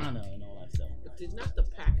going to Ghana and all that stuff. But did not the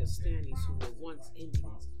Pakistanis who were once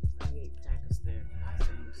Indians create Pakistan?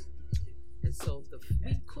 And so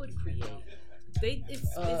we could create.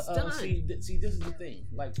 It's done. See, this is the thing.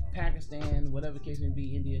 Like Pakistan, whatever case may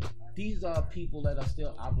be, India. These are people that are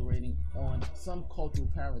still operating on some cultural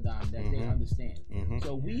paradigm that they understand.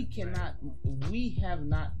 So we have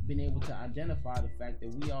not been able to identify the fact that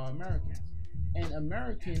we are Americans, and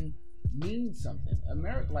American means something.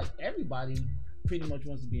 Like everybody, pretty much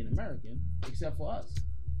wants to be an American, except for us.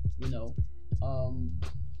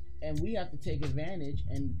 And we have to take advantage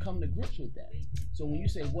and come to grips with that. So when you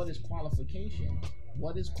say what is qualification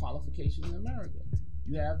in America?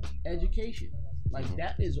 You have education. Like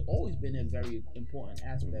that has always been a very important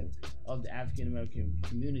aspect of the African American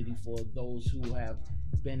community for those who have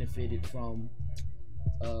benefited from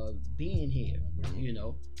being here.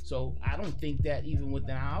 So I don't think that even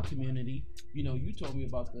within our community, you told me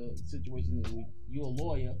about the situation that you're a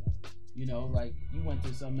lawyer. Like you went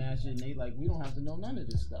to some match and they like, we don't have to know none of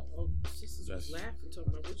this stuff. Oh, sisters was laughing,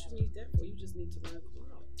 talking about what you need that for. You just need to learn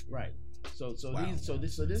Quran. Right. So Wow.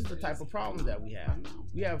 this is the type of problem that we have.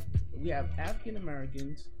 We have African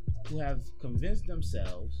Americans who have convinced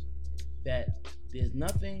themselves that there's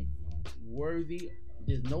nothing worthy,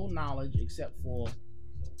 there's no knowledge except for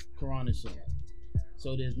Quran and Sunnah.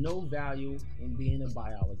 So there's no value in being a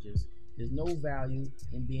biologist. There's no value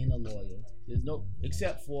in being a lawyer. There's no,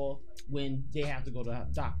 except for when they have to go to a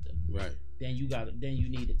doctor. Right. Then you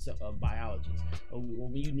need a biologist. Or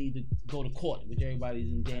when you need to go to court, which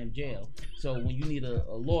everybody's in damn jail. So when you need a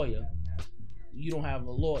lawyer, you don't have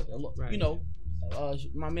a lawyer. Right.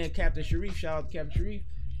 My man Captain Sharif, shout out to Captain Sharif.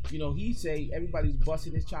 He say everybody's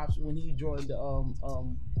busting his chops when he joined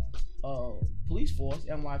the police force,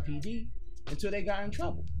 NYPD, until they got in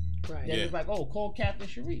trouble. Right. Then it's like, oh, call Captain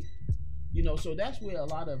Sharif. So that's where a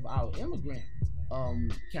lot of our immigrant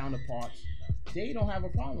counterparts, they don't have a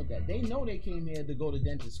problem with that. They know they came here to go to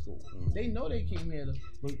dentist school. They know they came here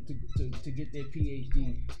to get their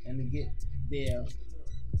PhD and to get their.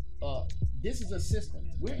 This is a system.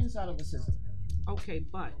 We're inside of a system. Okay,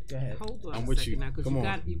 but Go ahead. hold on I'm a with second you. now, because Come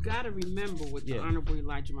on. you got to remember what the Yeah. Honorable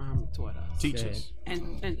Elijah Muhammad taught us. Teach Yeah. us.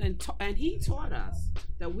 And he taught us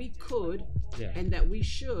that we could Yeah. and that we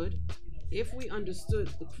should, if we understood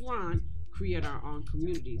the Quran, create our own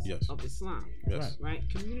communities Yes. of Islam. Yes. Right?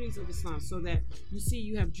 Communities of Islam, so that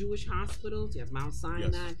you have Jewish hospitals, you have Mount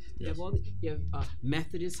Sinai, you have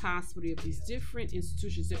Methodist hospital, you have these different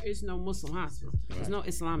institutions. There is no Muslim hospital. There's no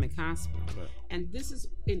Islamic hospital. Right. And this is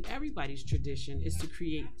in everybody's tradition, is to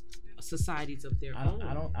create societies of their own.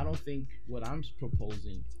 I don't think what I'm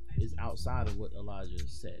proposing is outside of what Elijah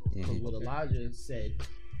said. Because what Elijah said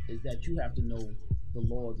is that you have to know the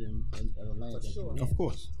laws in the land that you're in. Of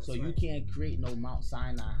course. So you can't create no Mount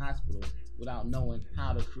Sinai hospital without knowing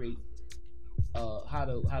how to create, how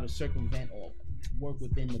to circumvent or work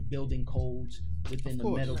within the building codes, within the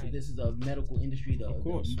course. medical. Right. This is a medical industry. Of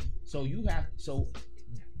course. So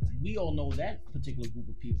we all know that particular group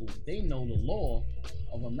of people. They know the law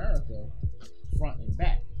of America front and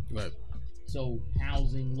back. Right. So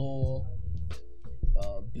housing law,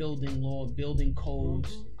 building law, building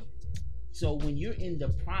codes. So when you're in the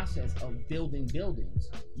process of building buildings,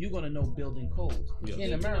 you're gonna know building codes. Yeah. In You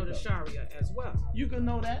know America, the Sharia as well. you can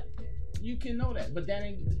know that. You can know that, but that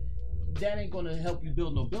ain't gonna help you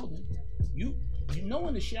build no building. You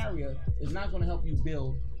knowing the Sharia is not gonna help you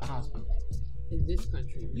build a hospital. In this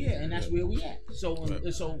country. Yeah, and that's where we at. So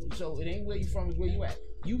Right. so it ain't where you from, it's where you at.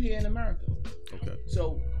 You here in America. Okay.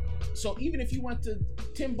 So even if you went to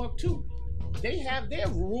Timbuktu, they have their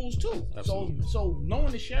rules too. Absolutely. So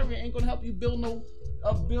knowing the Sharia ain't gonna help you build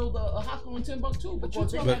a hospital in Timbuktu But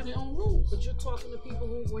because they you're have their own rules. But you're talking to people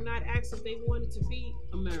who were not asked if they wanted to be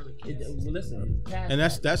Americans. Listen, And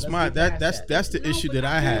that's the issue but that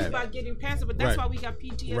I I'm have. about getting past it, but that's Right. why we got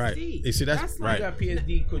PTSD. Right. You see, that's like, You got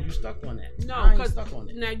PSD because you stuck on that. No, I ain't because stuck on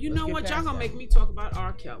it. now you Let's know get what, y'all past gonna that. make me talk about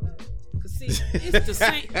R. Kelly. Cause see, it's the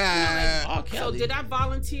same. R. So Kelly. did I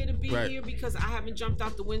volunteer to be Right. here because I haven't jumped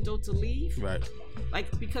out the window to leave? Right.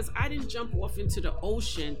 Like, because I didn't jump off into the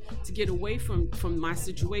ocean to get away from my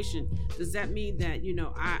situation. Does that mean that, you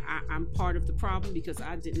know, I'm part of the problem because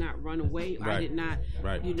I did not run away? I Right. did not,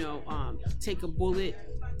 Right. you know, take a bullet.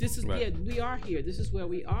 This is Right. we are here. This is where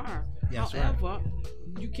we are. That's right. However,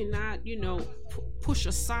 you cannot, you know, push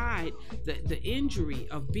aside the injury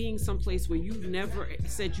of being someplace where you never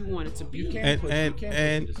said you wanted to be. You can't And put and you can't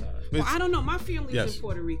and put it aside. Well, I don't know. My family's Yes. in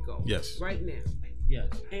Puerto Rico. Yes. Right now. Yes.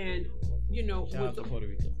 And, you know, Shout out to Puerto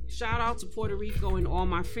Rico. shout out to Puerto Rico and all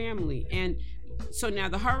my family. And so now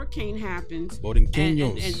the hurricane happens, and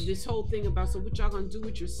Borinqueños. this whole thing about, so what y'all gonna do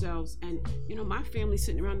with yourselves? And you know, my family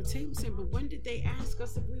sitting around the table saying, but when did they ask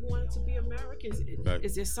us if we wanted to be Americans? Right.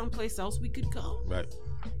 Is there someplace else we could go? Right.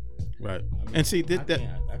 Right. And see I that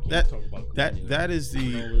can't talk about that is the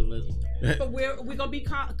colonialism. But we're gonna be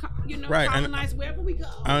Right, and- colonized wherever we go.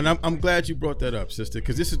 and I'm glad you brought that up, sister,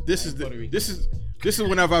 because this is Puerto Rico. this is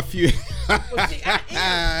whenever I feel Well, see, I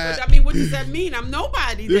am. But I mean, what does that mean? I'm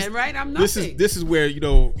nobody then, right? I'm nothing. this is where you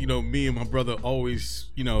know me and my brother always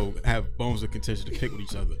have bones of contention to pick with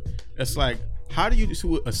each other. It's like how do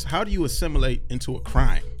you assimilate into a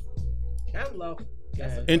crime? Hello.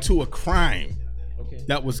 Into a crime Okay.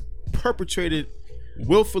 that was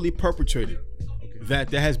willfully perpetrated, that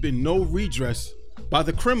there has been no redress by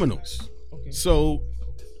the criminals. Okay. So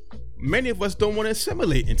many of us don't want to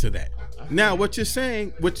assimilate into that. Now, what you're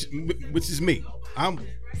saying, which is me, I'm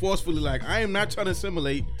forcefully like, I am not trying to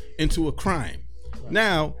assimilate into a crime.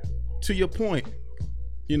 Now, to your point,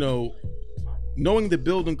 knowing the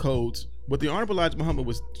building codes, what the Honorable Elijah Muhammad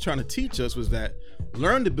was trying to teach us was that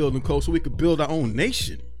learn the building code so we could build our own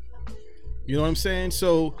nation. You know what I'm saying?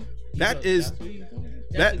 So That's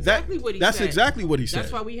exactly what he that's said. exactly what he said.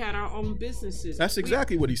 That's why we had our own businesses. That's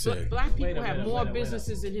exactly what he said. Black Wait people a have minute, more wait a minute.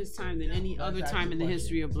 businesses in his time than any other Let's ask time you in the a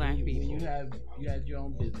history of black question. people. When you had your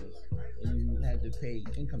own business and you had to pay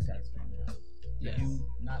income tax from it, did you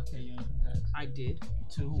not pay your income tax? I did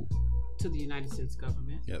To who? to the United States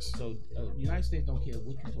government. Yes. So the United States don't care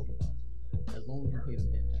what you talk about, as long as you pay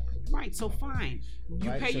them damn taxes. Right, so fine. You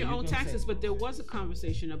Right, pay so your you own gonna taxes, say- but there was a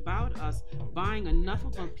conversation about us buying enough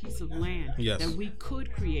of a piece of land Yes. that we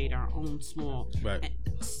could create our own small, Right.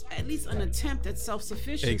 at least an attempt at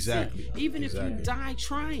self-sufficiency. Exactly. Even if Exactly. you die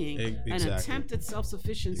trying, an Exactly. attempt at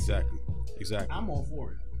self-sufficiency. Exactly. I'm all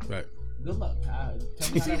for it. Right. Good luck.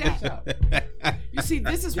 Tell me how See that works out. You see,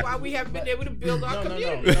 this is why we have been able to build our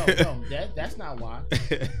community. No. That's not why.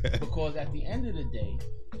 Because at the end of the day,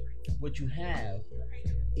 what you have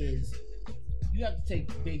is you have to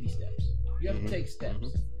take baby steps. You have to take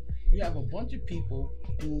steps. You have a bunch of people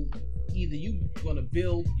who either you gonna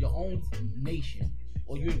build your own nation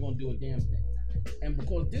or you ain't gonna do a damn thing. And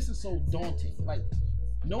because this is so daunting, like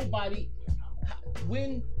nobody.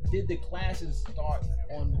 When did the classes start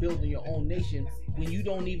on building your own nation when you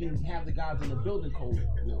don't even have the guys in the building code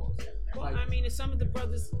laws? Well, Like, I mean, and some of the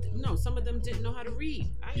brothers, no, some of them didn't know how to read.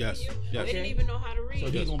 I hear Yes, you. yes. They didn't Okay. even know how to read.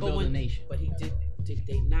 So he's gonna But build a when- nation. But he did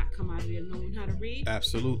they not come out of there knowing how to read?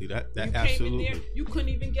 Absolutely. That You came absolutely. in there, you couldn't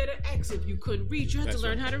even get an X if you couldn't read. You had That's to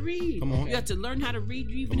learn right. how to read. Come on. You had to learn how to read.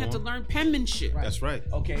 You even Come had to on. learn penmanship. Right. That's right.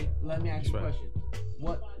 Okay, let me ask you a That's question.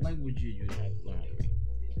 What language did you have to learn how to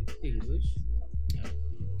read? English.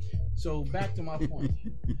 So back to my point.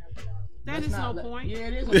 That Let's is not no let- point. Yeah,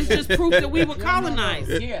 it is. It's just proof that we were No,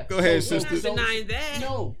 colonized. Yeah. Go ahead, So- We're sister. not denying that.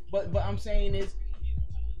 No, but I'm saying is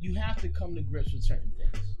you have to come to grips with certain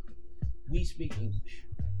things. We speak English.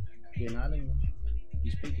 We're not English.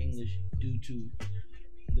 We speak English due to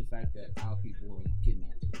the fact that our people were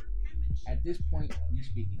kidnapped. At this point, we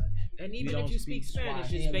speak English. And We even don't if you speak speak Spanish,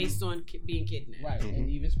 Swahili. it's based on being kidnapped. Right, and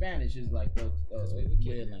even Spanish is like a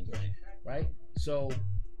weird language, right? So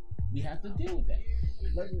we have to deal with that.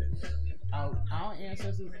 our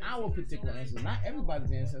ancestors, our particular ancestors, not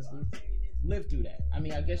everybody's ancestors, lived through that. I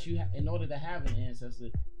mean, I guess in order to have an ancestor,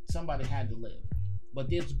 somebody had to live. But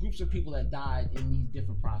there's groups of people that died in these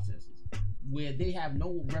different processes where they have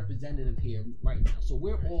no representative here right now. So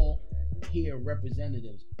we're all here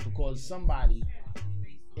representatives because somebody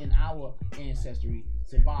in our ancestry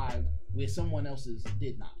survived where someone else's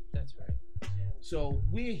did not. That's right. So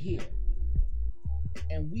we're here,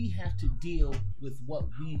 and we have to deal with what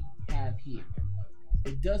we have here.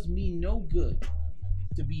 It does me no good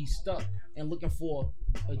to be stuck and looking for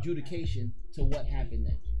adjudication to what happened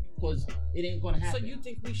next, because it ain't gonna happen. So you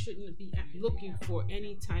think we shouldn't be looking for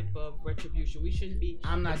any type of retribution? We shouldn't be.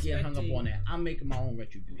 I'm not getting hung up on that. I'm making my own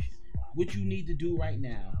retribution. What you need to do right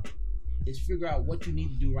now is figure out what you need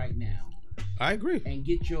to do right now. I agree. And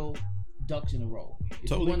get your ducks in a row. If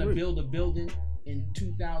Totally you want to agree. build a building in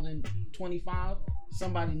 2025,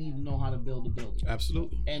 somebody need to know how to build a building.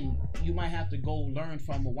 Absolutely. And you might have to go learn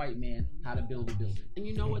from a white man how to build a building. And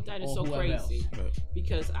you know what? That is Or so whoever crazy. Right.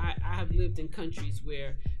 Because I have lived in countries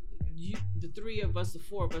where the three of us, the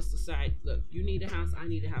four of us decide, look, you need a house, I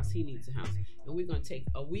need a house, he needs a house. And we're going to take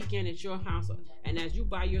a weekend at your house. And as you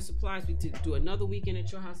buy your supplies, we do another weekend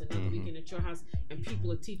at your house, another weekend at your house. And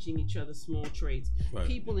people are teaching each other small trades. Right.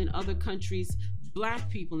 People in other countries, black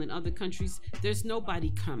people in other countries, there's nobody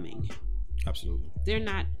coming. Absolutely. They're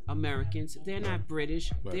not Americans. They're not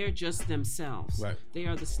British. Right. They're just themselves. Right. They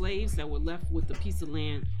are the slaves that were left with the piece of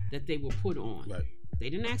land that they were put on. Right. They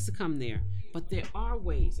didn't ask to come there. But there are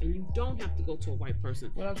ways, and you don't have to go to a white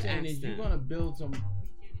person. What I'm to saying ask is them. you're gonna build some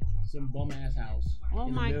bum ass house. Oh in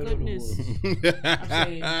the my middle of the goodness. woods. I'm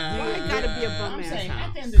saying, Why it gotta be a bum I'm ass saying, at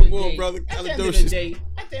house? the end of the Come on, day, brother. at the end of the Calidocious. day,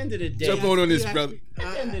 Jump on this, brother.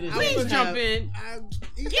 At the end of the day, Please jump in.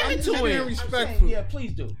 Give it to him. Respectful. yeah,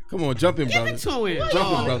 please do. Come on, jump in, Give brother. it to him.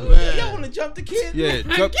 Jump in, brother. Y'all want to jump the kid? Yeah, Give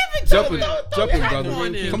jump, it to jump him. in, Don't jump in, have brother.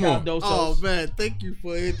 on him. Come on. Oh man, thank you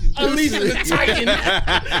for introducing Unleash the it. Titan.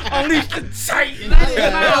 Unleash the Titan. Let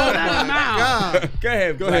him out. Let him out.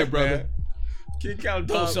 God, Go ahead, brother. Man. Kid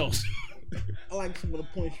Caldosos. I like some of the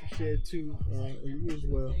points you shared too, and you as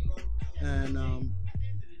well, and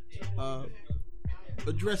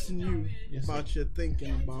addressing you about your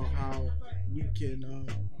thinking about how we can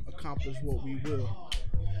accomplish what we will.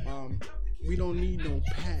 We don't need no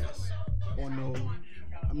pass or no.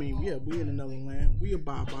 I mean, yeah, we in another land. We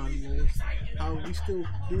abide by the laws. How we still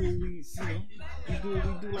do we do what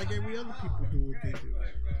we do like every other people do what they do.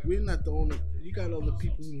 We're not the only. You got other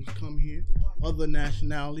people who's come here, other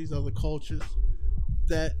nationalities, other cultures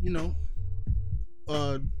that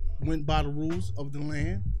went by the rules of the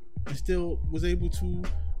land and still was able to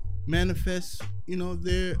manifest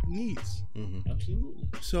their needs. Absolutely.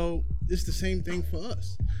 So it's the same thing for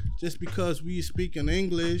us. Just because we speak in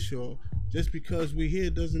English or just because we're here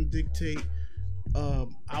doesn't dictate our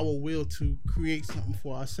will to create something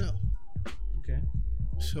for ourselves. Okay.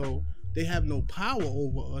 So they have no power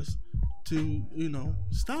over us to,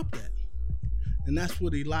 stop that. And that's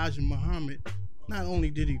what Elijah Muhammad, not only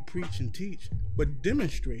did he preach and teach, but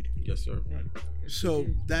demonstrated. Yes, sir. So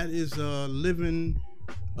that is a living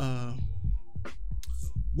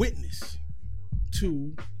witness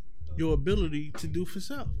to your ability to do for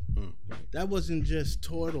self. That wasn't just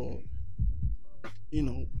taught or,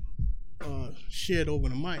 shared over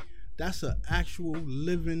the mic. That's an actual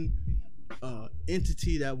living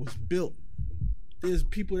entity that was built. There's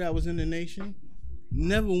people that was in the nation,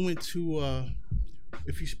 never went to,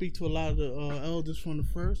 if you speak to a lot of the elders from the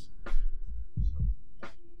first,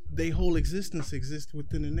 their whole existence exists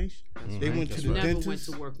within the nation. They went to the Never dentist. went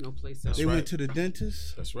to work no place else. They right. went to the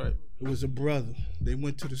dentist. That's right. It was a brother. They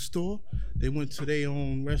went to the store. They went to their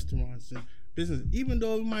own restaurants and business. Even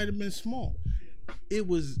though it might have been small, it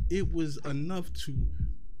was enough to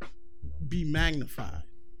be magnified.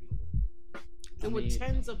 There were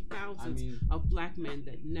tens of thousands of black men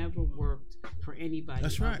that never worked for anybody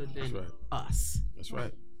That's right. other than That's right. us. That's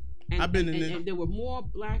right. And, I've been in and, it. and there were more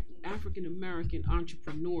black African American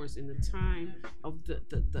entrepreneurs in the time of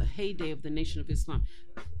the heyday of the Nation of Islam.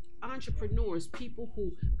 Entrepreneurs, people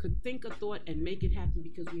who could think a thought and make it happen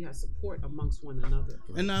because we have support amongst one another.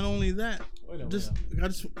 And not only that,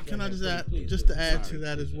 can I just add to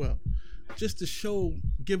that as well, just to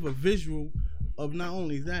give a visual of not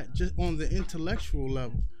only that, just on the intellectual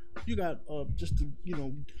level, you got just to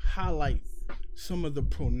highlight some of the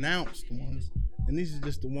pronounced ones, and these are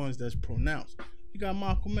just the ones that's pronounced. You got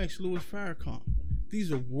Malcolm X, Louis Farrakhan.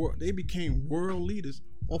 These are they became world leaders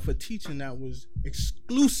off a teaching that was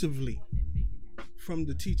exclusively from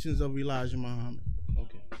the teachings of Elijah Muhammad.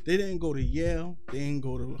 Okay. They didn't go to Yale. They didn't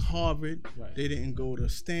go to Harvard. Right. They didn't go to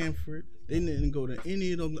Stanford. They didn't go to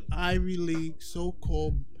any of them Ivy League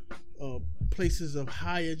so-called places of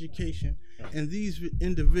high education. And these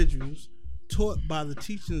individuals, taught by the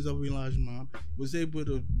teachings of Elijah Muhammad, was able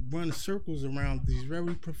to run circles around these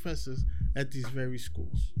very professors at these very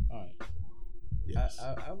schools. All right. Yes.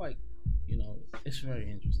 I like, it's very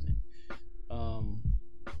interesting.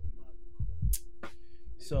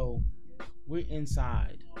 So we're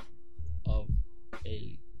inside of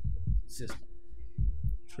a system.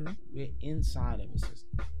 True. We're inside of a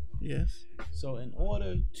system. Yes. So in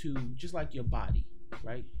order to, just like your body,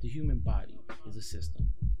 right? The human body is a system.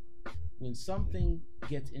 When something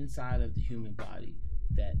gets inside of the human body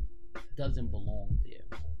that doesn't belong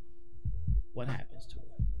there, what happens to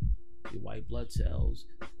it? Your white blood cells,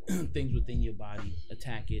 things within your body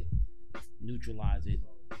attack it, neutralize it,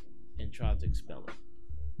 and try to expel it.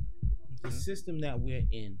 The system that we're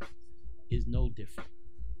in is no different.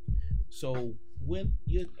 So when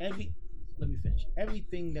let me finish.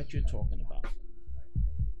 Everything that you're talking about,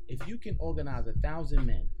 if you can organize 1,000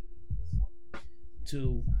 men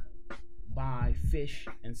to buy fish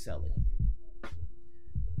and sell it,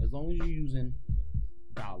 as long as you're using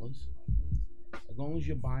dollars, as long as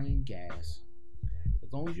you're buying gas,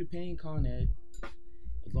 as long as you're paying Con Ed,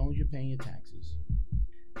 as long as you're paying your taxes,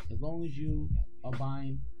 as long as you are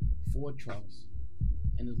buying Ford trucks,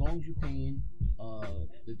 and as long as you're paying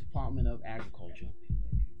the Department of Agriculture,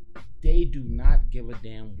 they do not give a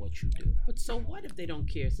damn what you do. But so what if they don't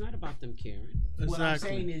care? It's not about them caring. Exactly. What I'm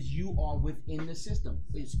saying is you are within the system.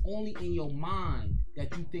 It's only in your mind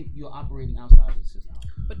that you think you're operating outside of the system.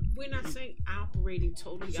 But we're not saying operating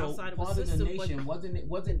totally outside of part a system. Of the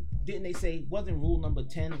nation, didn't they say, wasn't rule number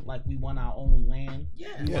 10 like we want our own land?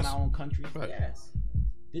 Yes. We want our own country? Right. Yes.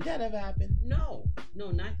 Did that ever happen? No,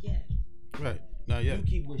 not yet. Right. Not yet. You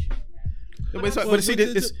keep wishing. But see,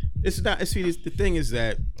 it's not. See, the thing is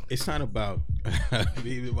that it's not about.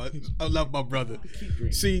 I love my brother.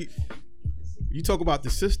 See, you talk about the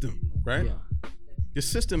system, right? Yeah. The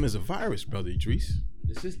system is a virus, brother Idris.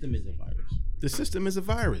 The system is a virus. The system is a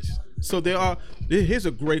virus. So here's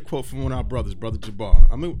a great quote from one of our brothers, Brother Jabbar.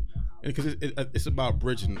 I mean, because it's about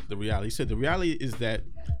bridging the reality. He said the reality is that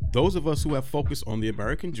those of us who have focused on the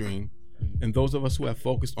American dream and those of us who have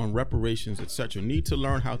focused on reparations, etc., need to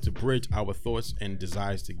learn how to bridge our thoughts and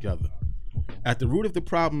desires together. At the root of the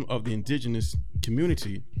problem of the indigenous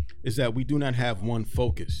community is that we do not have one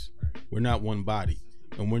focus. We're not one body.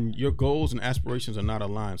 And when your goals and aspirations are not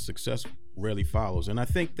aligned, success rarely follows. And I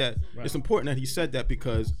think that it's important that he said that,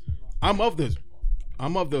 because I'm of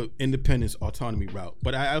the independence autonomy route,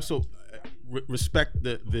 but I also respect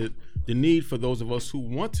the need for those of us who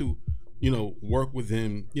want to, work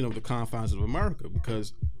within, the confines of America,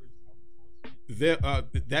 because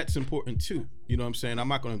that's important too. You know what I'm saying? I'm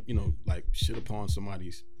not going to, like shit upon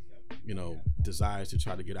somebody's, desires to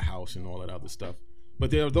try to get a house and all that other stuff.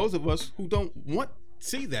 But there are those of us who don't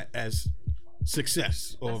see that as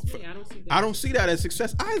success, or I don't see that as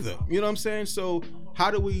success either. You know what I'm saying? So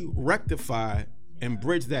how do we rectify and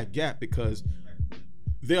bridge that gap? Because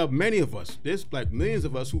there are many of us, there's like millions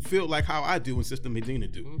of us who feel like how I do and Sister Medina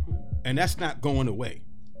do, and that's not going away.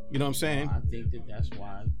 You know what I'm saying? I think that's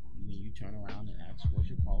why when you turn around and ask what's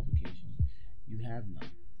your qualification, you have none,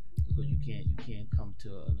 because you can't come to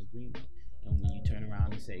an agreement. And when you turn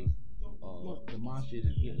around and say the monster is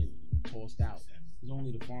getting tossed out, it's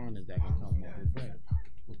only the foreigners that can come up with bread,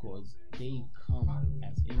 because they come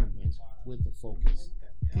as immigrants with a focus.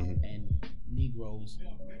 And Negroes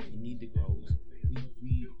and Negroes,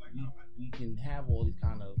 we can have all these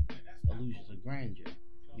kind of illusions of grandeur.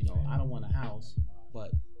 I don't want a house,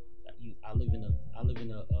 but I live in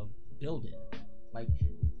a building. Like,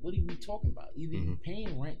 what are we talking about? Either you're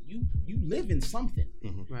paying rent, you live in something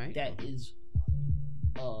Right. that is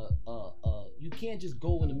you can't just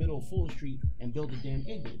go in the middle of Fuller Street and build a damn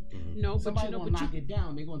igloo. No, Somebody gonna knock it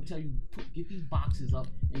down. They're gonna tell you get these boxes up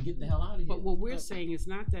and get the hell out of here. But what we're saying is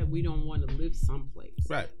not that we don't want to live someplace.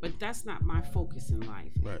 Right. But that's not my focus in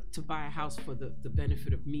life. Right. To buy a house for the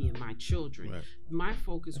benefit of me and my children. Right. My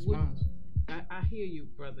focus would. I hear you,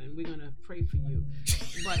 brother, and we're gonna pray for you.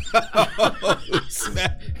 But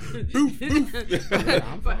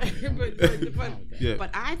but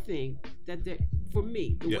I think that for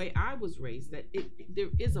me, the way I was raised, that there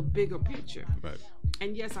is a bigger picture. Right.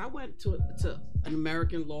 And yes, I went to an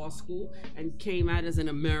American law school and came out as an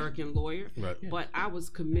American lawyer. Right. But I was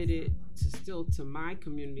committed to my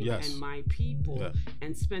community Yes. and my people, Yeah.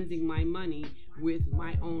 and spending my money with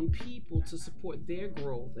my own people to support their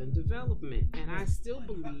growth and development. And I still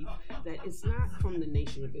believe that it's not from the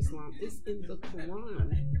Nation of Islam. It's in the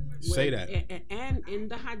Quran. Say that. And in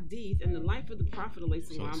the Hadith and the life of the Prophet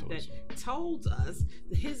ﷺ that told us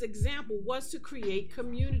that his example was to create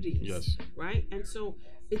communities. Yes. Right? And so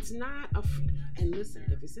it's not and listen,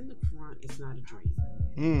 if it's in the Quran, it's not a dream.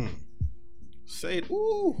 Say it.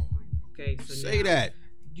 Ooh. Okay, so Say now, that.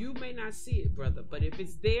 you may not see it, brother, but if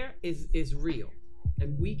it's there, it's real,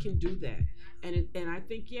 and we can do that. And I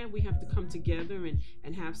think we have to come together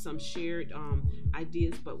and have some shared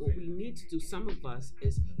ideas. But what we need to do, some of us,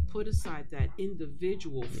 is put aside that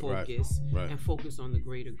individual focus and focus on the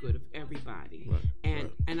greater good of everybody.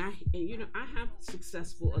 And I have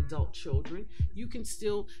successful adult children. You can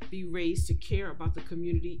still be raised to care about the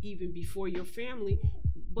community even before your family,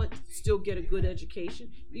 but still get a good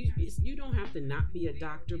education. You don't have to not be a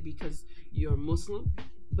doctor because you're Muslim,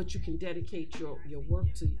 but you can dedicate your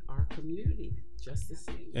work to our community just the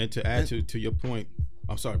same. And to add to your point,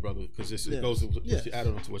 I'm sorry, brother, because it goes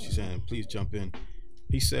added on to what you're saying. Please jump in.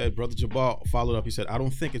 He said, Brother Jabbar followed up. He said, I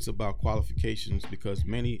don't think it's about qualifications because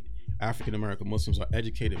many African American Muslims are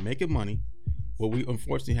educated, making money, but we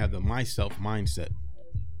unfortunately have the myself mindset.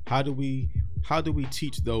 How do we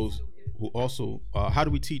teach those who also? How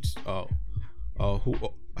do we teach who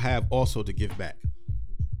have also to give back?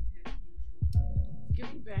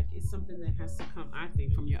 Giving back is something that has to come, I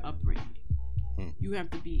think, from your upbringing. You have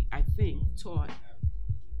to be, I think, taught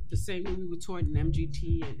the same way we were taught in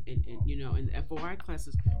MGT and in the FOI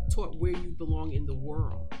classes, taught where you belong in the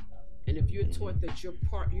world. And if you're taught that you're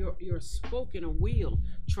a spoke in a wheel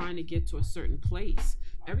trying to get to a certain place,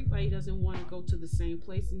 everybody doesn't want to go to the same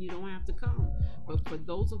place, and you don't have to come. But for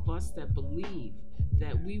those of us that believe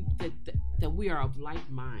that we are of like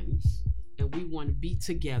minds and we want to be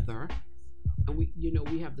together, and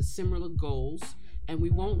we have the similar goals, and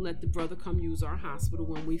we won't let the brother come use our hospital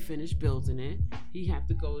when we finish building it. He have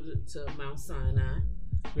to go to Mount Sinai.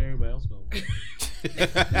 Where everybody else goes.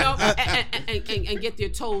 And get their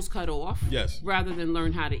toes cut off. Yes. Rather than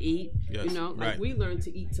learn how to eat. Yes. Like we learn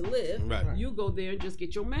to eat to live. Right. You go there and just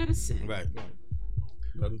get your medicine. Right.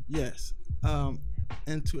 Brother? Yes.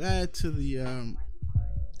 And to add to the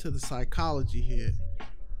psychology here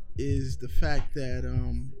is the fact that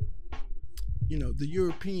the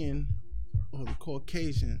European or the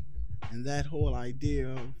Caucasian and that whole idea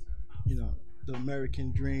of the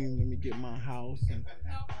American dream, let me get my house and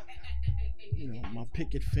my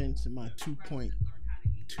picket fence and my 2.2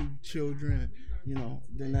 children,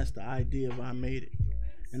 then that's the idea of I made it.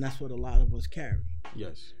 And that's what a lot of us carry.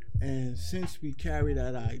 Yes. And since we carry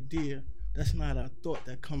that idea, that's not a thought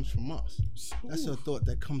that comes from us. That's a thought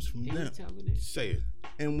that comes from them. Say it.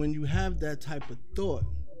 And when you have that type of thought,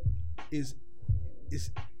 it's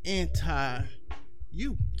anti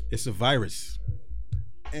you. It's a virus.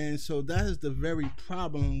 And so that is the very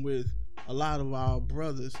problem with a lot of our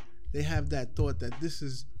brothers. They have that thought that this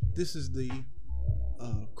is the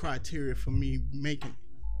criteria for me making it.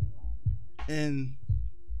 And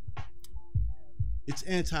it's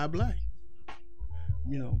anti-black.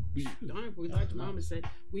 Honorable Elijah Muhammad said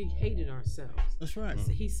we hated ourselves. That's right.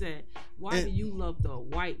 He said, "Why do you love the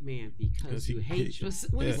white man? Because you hate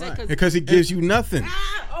yourself." Because he gives you nothing.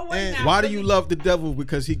 Now, why do you love the devil?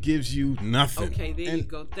 Because he gives you nothing. Okay, there you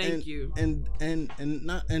go. Thank you. And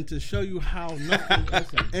to show you how nothing.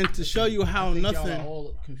 And to show you how nothing. Y'all are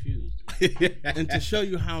all confused. And to show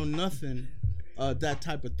you how nothing that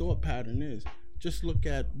type of thought pattern is, just look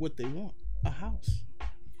at what they want: a house.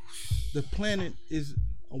 The planet is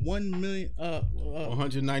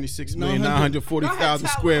 196,940,000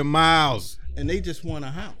 square miles, and they just want a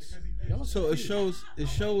house. So it shows a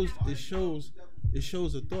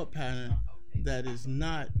thought pattern that is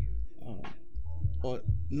not or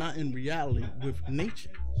not in reality with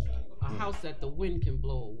nature. A house that the wind can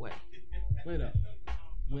blow away. Wait up.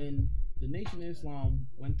 When the Nation of Islam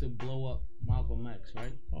went to blow up Malcolm X,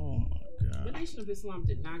 right? Oh my God. The Nation of Islam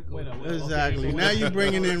did not go. Exactly. Okay. Now you're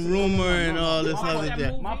bringing in rumor and all this other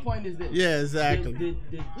shit. My point is this. Yeah, exactly. Did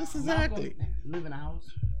This exactly. Malcolm live in a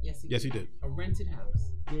house? Yes, he did. A rented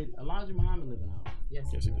house. Did Elijah Muhammad live in a house?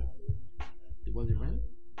 Yes, he did. Was it rented?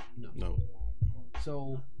 No.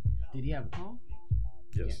 So, did he have a car?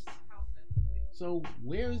 Yes. So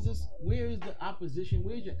where is the opposition?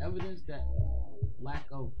 Where's your evidence that lack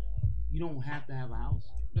of you don't have to have a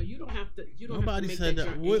house? No, you don't have to. Nobody have to said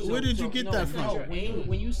that. Where did you get that from?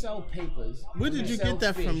 When you sell papers, where did you get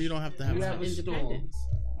that from? You don't have to have you a have house. a store,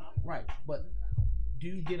 right? But do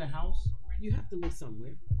you get a house? You have to live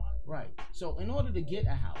somewhere. Right. So in order to get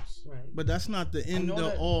a house, Right. But that's not the end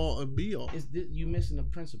all or be all. you missing the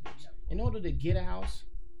principles. In order to get a house,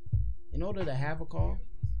 in order to have a car,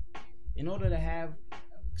 in order to have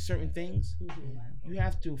certain things, you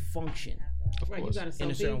have to function Right. You gotta sell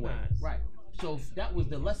in a certain bean way. pies. Right. So that was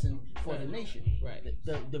the lesson for the nation. Right.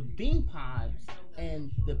 The bean pie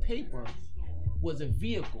and the paper was a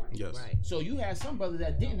vehicle. Yes. Right. So you had some brothers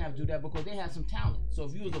that didn't have to do that because they had some talent. So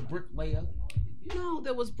if you was a bricklayer, No,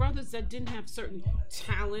 there was brothers that didn't have certain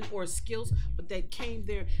talent or skills, but that came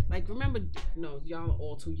there. Like, remember, no, y'all are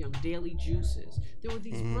all too young. Daily Juices. There were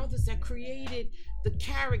these brothers that created the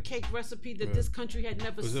carrot cake recipe that this country had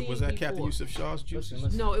never seen Was that before. Captain Yusuf Shaw's juices?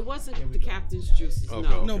 Listen. No, it wasn't the Captain's Juices. Okay.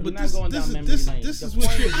 No. No, We're but not this going down memory lane. this The is point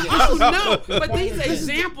what you're is this. Oh no! But these are This is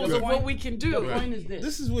examples the of what we can do. The point is this.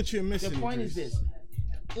 this is what you're missing. The point is this.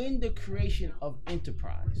 In the creation of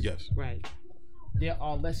enterprise, Yes. Right. there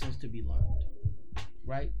are lessons to be learned,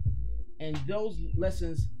 right? And those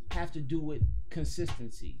lessons have to do with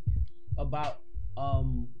consistency, about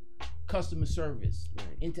customer service,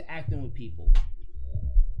 interacting with people,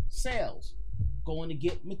 sales, going to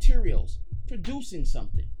get materials, producing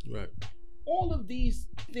something. Right. All of these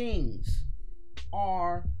things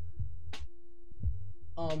are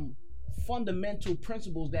fundamental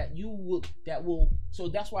principles that will so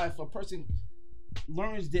that's why if a person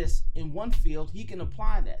learns this in one field, he can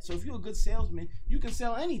apply that. So if you're a good salesman, you can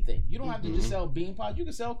sell anything. You don't have to just sell bean pies. You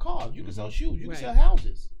can sell cars. You can sell shoes. You can sell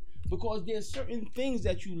houses, because there's certain things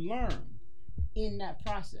that you learn in that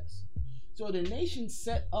process. So the nation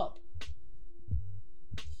set up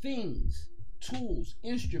things, tools,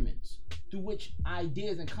 instruments through which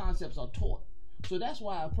ideas and concepts are taught. So that's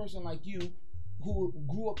why a person like you, who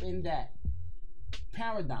grew up in that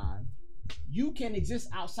paradigm, you can exist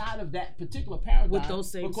outside of that particular paradigm With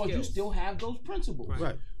those same because you skills. still have those principles.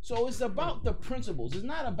 Right. So it's about the principles. It's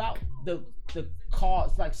not about the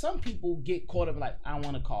cars. Like some people get caught up like, I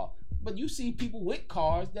want a car. But you see people with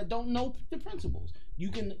cars that don't know the principles. You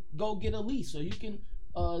can go get a lease, or you can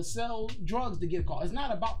sell drugs to get a car. It's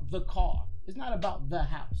not about the car. It's not about the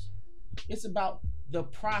house. It's about the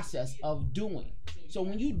process of doing. So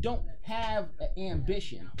when you don't have an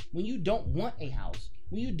ambition, when you don't want a house,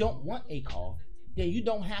 when you don't want a car, then you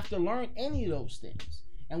don't have to learn any of those things.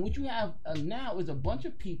 And what you have now is a bunch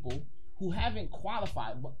of people who haven't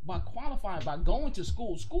qualified. By qualifying, by going to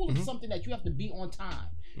school, school is something that you have to be on time.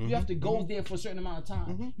 You have to go there for a certain amount of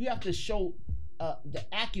time. You have to show the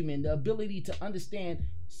acumen, the ability to understand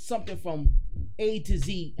something from A to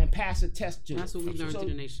Z and pass a test to That's it. what we learned in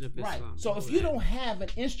the Nation of Islam. Right. So if you don't have an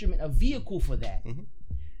instrument, a vehicle for that,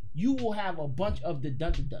 you will have a bunch of the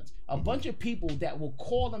dun-dun-duns, a bunch of people that will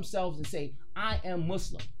call themselves and say, I am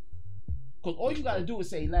Muslim. Because all you got to do is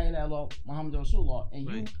say, La ilaha illallah, Muhammad Rasulullah, and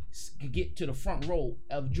you get to the front row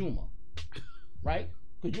of Juma. Right?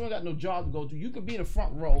 Because you ain't got no job to go to. You could be in the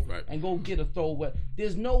front row and go get a throwaway.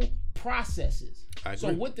 There's no processes.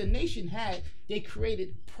 So what the nation had, they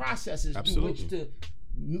created processes through which to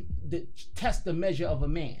test the measure of a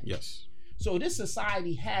man. Yes. So this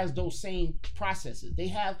society has those same processes. They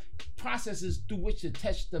have processes through which to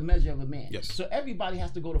test the measure of a man. Yes. So everybody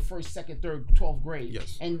has to go to first, second, third, 12th grade.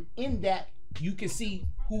 Yes. And in that, you can see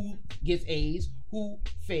who gets A's, who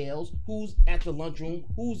fails, who's at the lunchroom,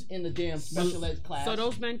 who's in the damn special ed class. So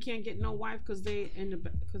those men can't get no wife because they in the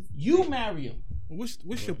because you marry him. What's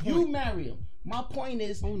your point? You marry him. My point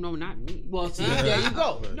is, oh no, not me. well, see, there you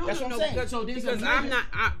go. No, That's no, what I'm no, saying. So there's because a I'm measure.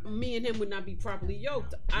 not. Me and him would not be properly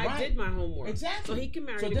yoked. I did my homework. Exactly. So he can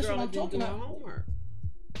marry So the this girl what that I'm didn't do her talking about. homework.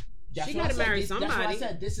 That's She what I gotta said. marry That's why I somebody.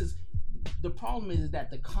 said this is the problem is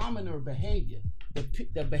that the commoner behavior,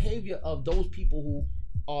 the behavior of those people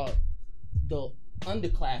who are the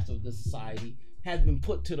underclass of the society has been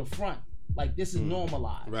put to the front. Like this is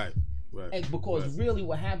normalized. Right. Right. And because really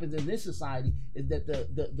what happens in this society is that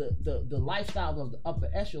the lifestyle of the upper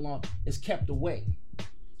echelon is kept away.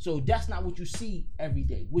 So that's not what you see every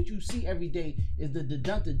day. What you see every day is the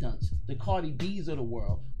dun-dun-duns, the Cardi B's of the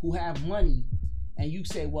world who have money, and you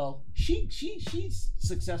say, well, she's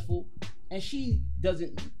successful and she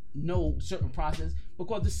doesn't know certain process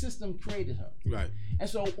because the system created her. Right. And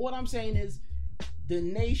so what I'm saying is the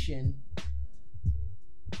nation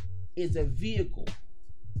is a vehicle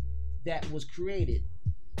that was created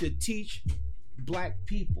to teach black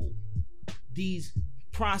people these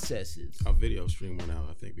processes. Our video stream went out,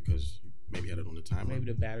 I think, because maybe had it on the timer. Maybe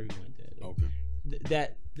the battery went dead.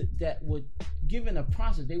 Okay. That would, given a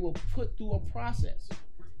process, they were put through a process.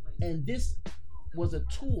 And this was a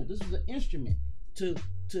tool, this was an instrument to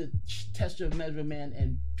test your measure man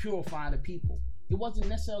and purify the people. It wasn't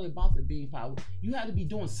necessarily about the being power. You had to be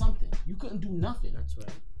doing something. You couldn't do nothing. That's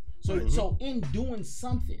right. So in doing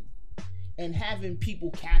something and having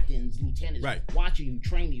people, captains, lieutenants, watching you,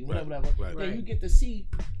 training you, whatever, then you get to see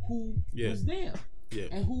who was there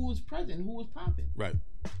and who was present, who was popping.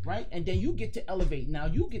 Right? And then you get to elevate. Now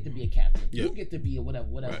you get to be a captain. You get to be a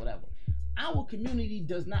whatever. Our community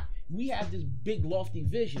does not. We have this big lofty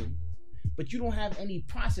vision, but you don't have any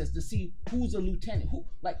process to see who's a lieutenant. Who,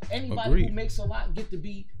 like anybody who makes a lot get to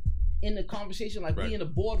be in the conversation, like we in the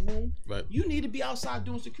boardroom. You need to be outside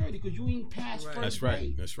doing security because you ain't passed first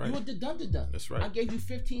grade. That's right. You at the dun. That's right. I gave you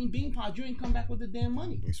 15 bean pods. You ain't come back with the damn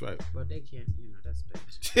money. That's right. But they can't. That's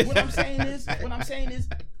bad. What I'm saying is,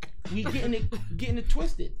 we getting it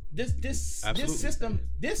twisted. This system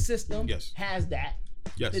has that.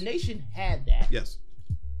 Yes. The nation had that. Yes.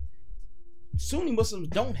 Sunni Muslims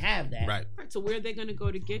don't have that. Right. So where are they going to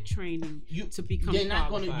go to get training to become they're not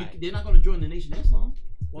qualified? They're not going to join the Nation of Islam.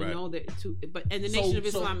 Well, no, and the Nation of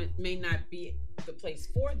Islam may not be the place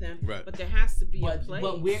for them. Right. But there has to be a place.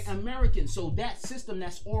 But we're Americans, so that system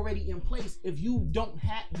that's already in place. If you don't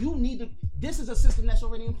have, you need to. This is a system that's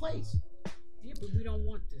already in place. Yeah, but we don't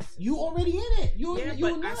want this. You already in it.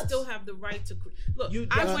 But I still have the right to look.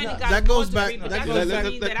 I went and got that goes back. That doesn't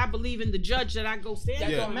mean that I believe in the judge that I go stand.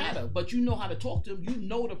 That don't matter. But you know how to talk to him. You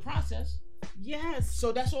know the process. Yes.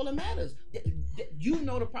 So that's all that matters. You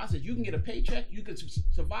know the process. You can get a paycheck. You can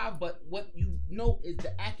survive. But what you know is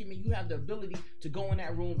the acumen. You have the ability to go in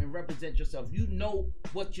that room and represent yourself. You know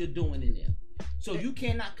what you're doing in there. So you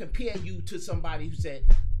cannot compare you to somebody who said,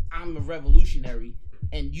 "I'm a revolutionary,"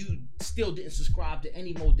 and you still didn't subscribe to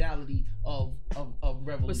any modality of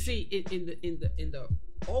revolution. But see, in the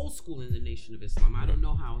old school in the Nation of Islam, I don't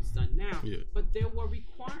know how it's done now, but there were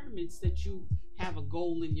requirements that you have a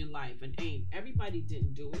goal in your life, an aim. Everybody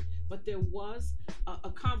didn't do it, but there was a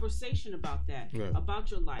conversation about that,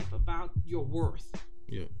 about your life, about your worth.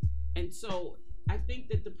 Yeah. And so I think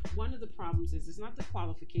that one of the problems is it's not the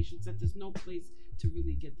qualifications, that there's no place to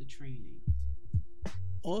really get the training.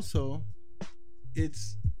 Also,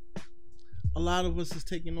 it's a lot of us is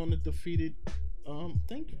taking on the defeated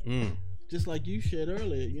thinking. Just like you shared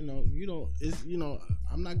earlier,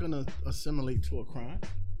 I'm not gonna assimilate to a crime.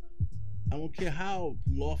 I don't care how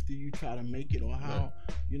lofty you try to make it or how,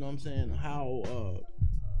 how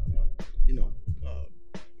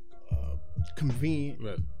convenient,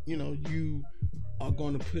 you are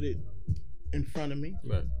going to put it in front of me.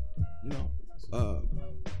 Right.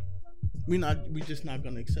 We just not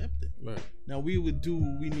gonna accept it. Right. Now we would do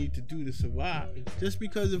what we need to do to survive. Just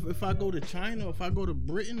because if I go to China, if I go to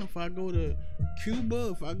Britain, if I go to Cuba,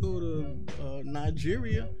 if I go to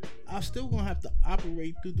Nigeria, I'm still gonna have to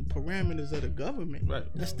operate through the parameters of the government. Right.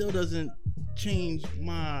 That still doesn't change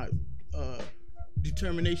my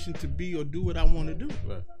determination to be or do what I want to do.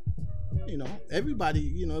 Right.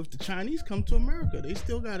 Everybody, if the Chinese come to America, they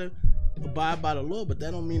still gotta abide by the law, but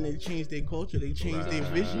that don't mean they change their culture. They change their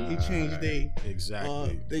vision. They change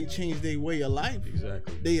they change their way of life.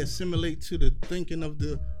 Exactly. They assimilate to the thinking of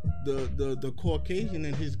the Caucasian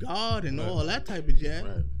and his God and all that type of jazz.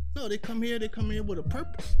 Right. No, they come here with a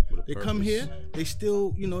purpose. Come here, they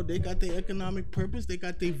still, they got their economic purpose. They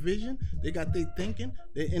got their vision. They got their thinking,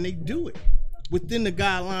 and they do it within the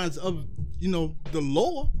guidelines of the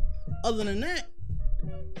law. Other than that,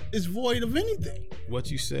 it's void of anything. What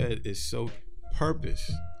you said is so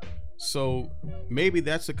purpose. So maybe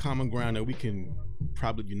that's a common ground that we can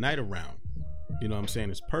probably unite around. You know what I'm saying?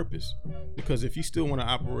 It's purpose. Because if you still want to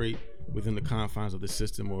operate within the confines of the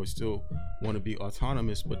system or still want to be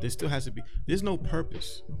autonomous, but there still has to be, there's no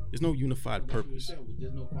purpose. There's no unified purpose.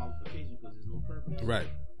 There's no qualification because there's no purpose. Right.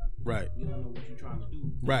 Right. You don't know what you're trying to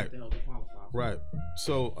do. Right. What the hell to qualify for. Right.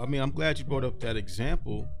 So, I mean, I'm glad you brought up that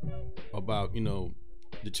example about,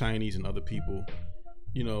 the Chinese and other people.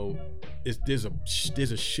 There's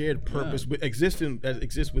a shared purpose that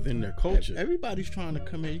exists within their culture. Everybody's trying to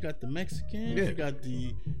come in. You got the Mexicans, you got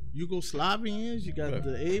the Yugoslavians, you got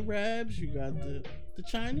the Arabs, you got the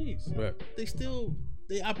Chinese. Right.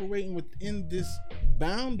 They operating within this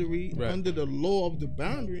boundary under the law of the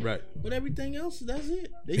boundary. Right. But everything else, that's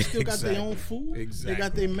it. They still got their own food. Exactly. They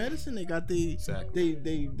got their medicine. They got their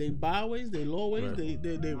they byways, their lawways.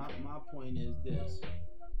 Right. My point is this.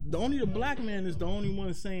 The black man is the only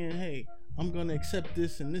one saying, "Hey, I'm gonna accept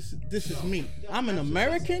this, and this is me. I'm an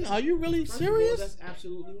American. Are you really serious?" That's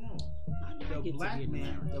absolutely wrong. The black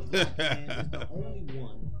man is the only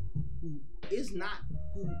one who is not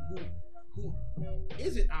who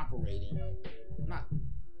isn't operating.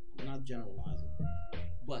 Not generalizing,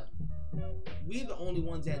 but we're the only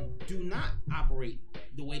ones that do not operate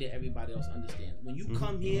the way that everybody else understands. When you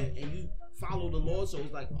come here and you follow the law, so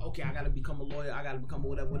it's like, okay, I gotta become a lawyer, I gotta become a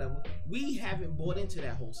whatever. We haven't bought into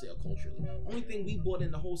that wholesale culturally. Only thing we bought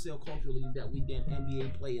into wholesale culturally is that we damn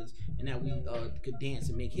NBA players and that we could dance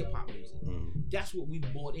and make hip hop music. That's what we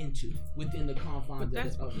bought into within the confines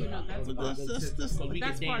that's part of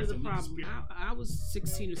the problem. I was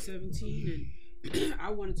 16 or 17 and I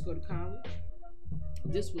wanted to go to college.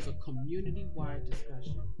 This was a community-wide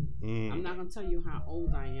discussion. I'm not going to tell you how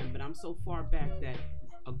old I am, but I'm so far back that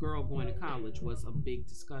a girl going to college was a big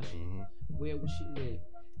discussion. Where would she live?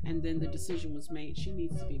 And then the decision was made, she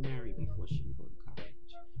needs to be married before she can go to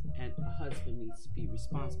college. And her husband needs to be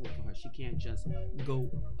responsible for her. She can't just go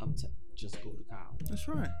to college. That's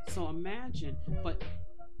right. So imagine, but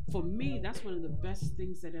for me, that's one of the best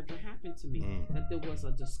things that ever happened to me, that there was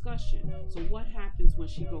a discussion. So what happens when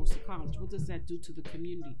she goes to college? What does that do to the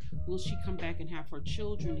community? Will she come back and have her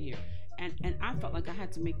children here? And I felt like I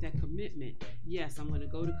had to make that commitment. Yes, I'm going to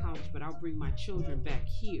go to college, but I'll bring my children back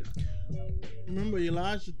here. Remember,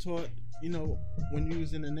 Elijah taught, when he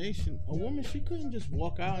was in the nation, a woman, she couldn't just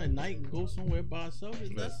walk out at night and go somewhere by herself.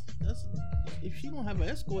 That's if she don't have an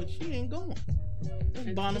escort, she ain't going.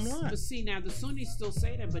 That's bottom line. But see, now the Sunnis still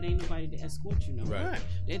say that, but ain't nobody to escort you. Right.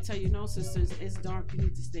 They tell you, no, sisters, it's dark. You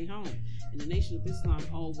need to stay home. In the Nation of Islam,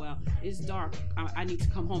 oh well, it's dark. I need to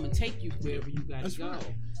come home and take you wherever you got to go.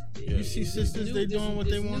 Right. You see sisters, they doing what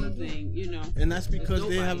they want to do, and that's because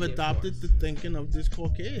they have adopted the thinking of this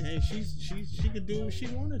Caucasian. Hey, she could do what she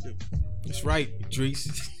want to do. That's right,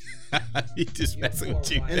 Idris. He just messing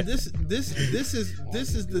with you. And this is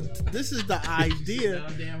the idea.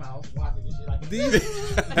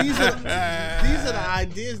 These are the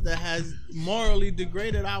ideas that has morally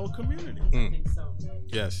degraded our community. I think so.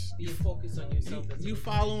 Yes. Being focused on yourself. You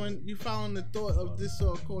following the thought of this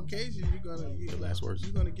Caucasian, you're gonna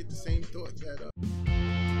get the same thought that.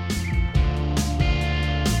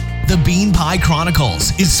 The Bean Pie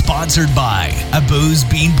Chronicles is sponsored by Abu's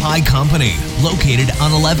Bean Pie Company, located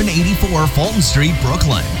on 1184 Fulton Street,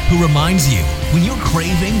 Brooklyn, who reminds you, when you're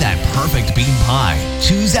craving that perfect bean pie,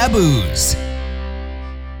 choose Abu's.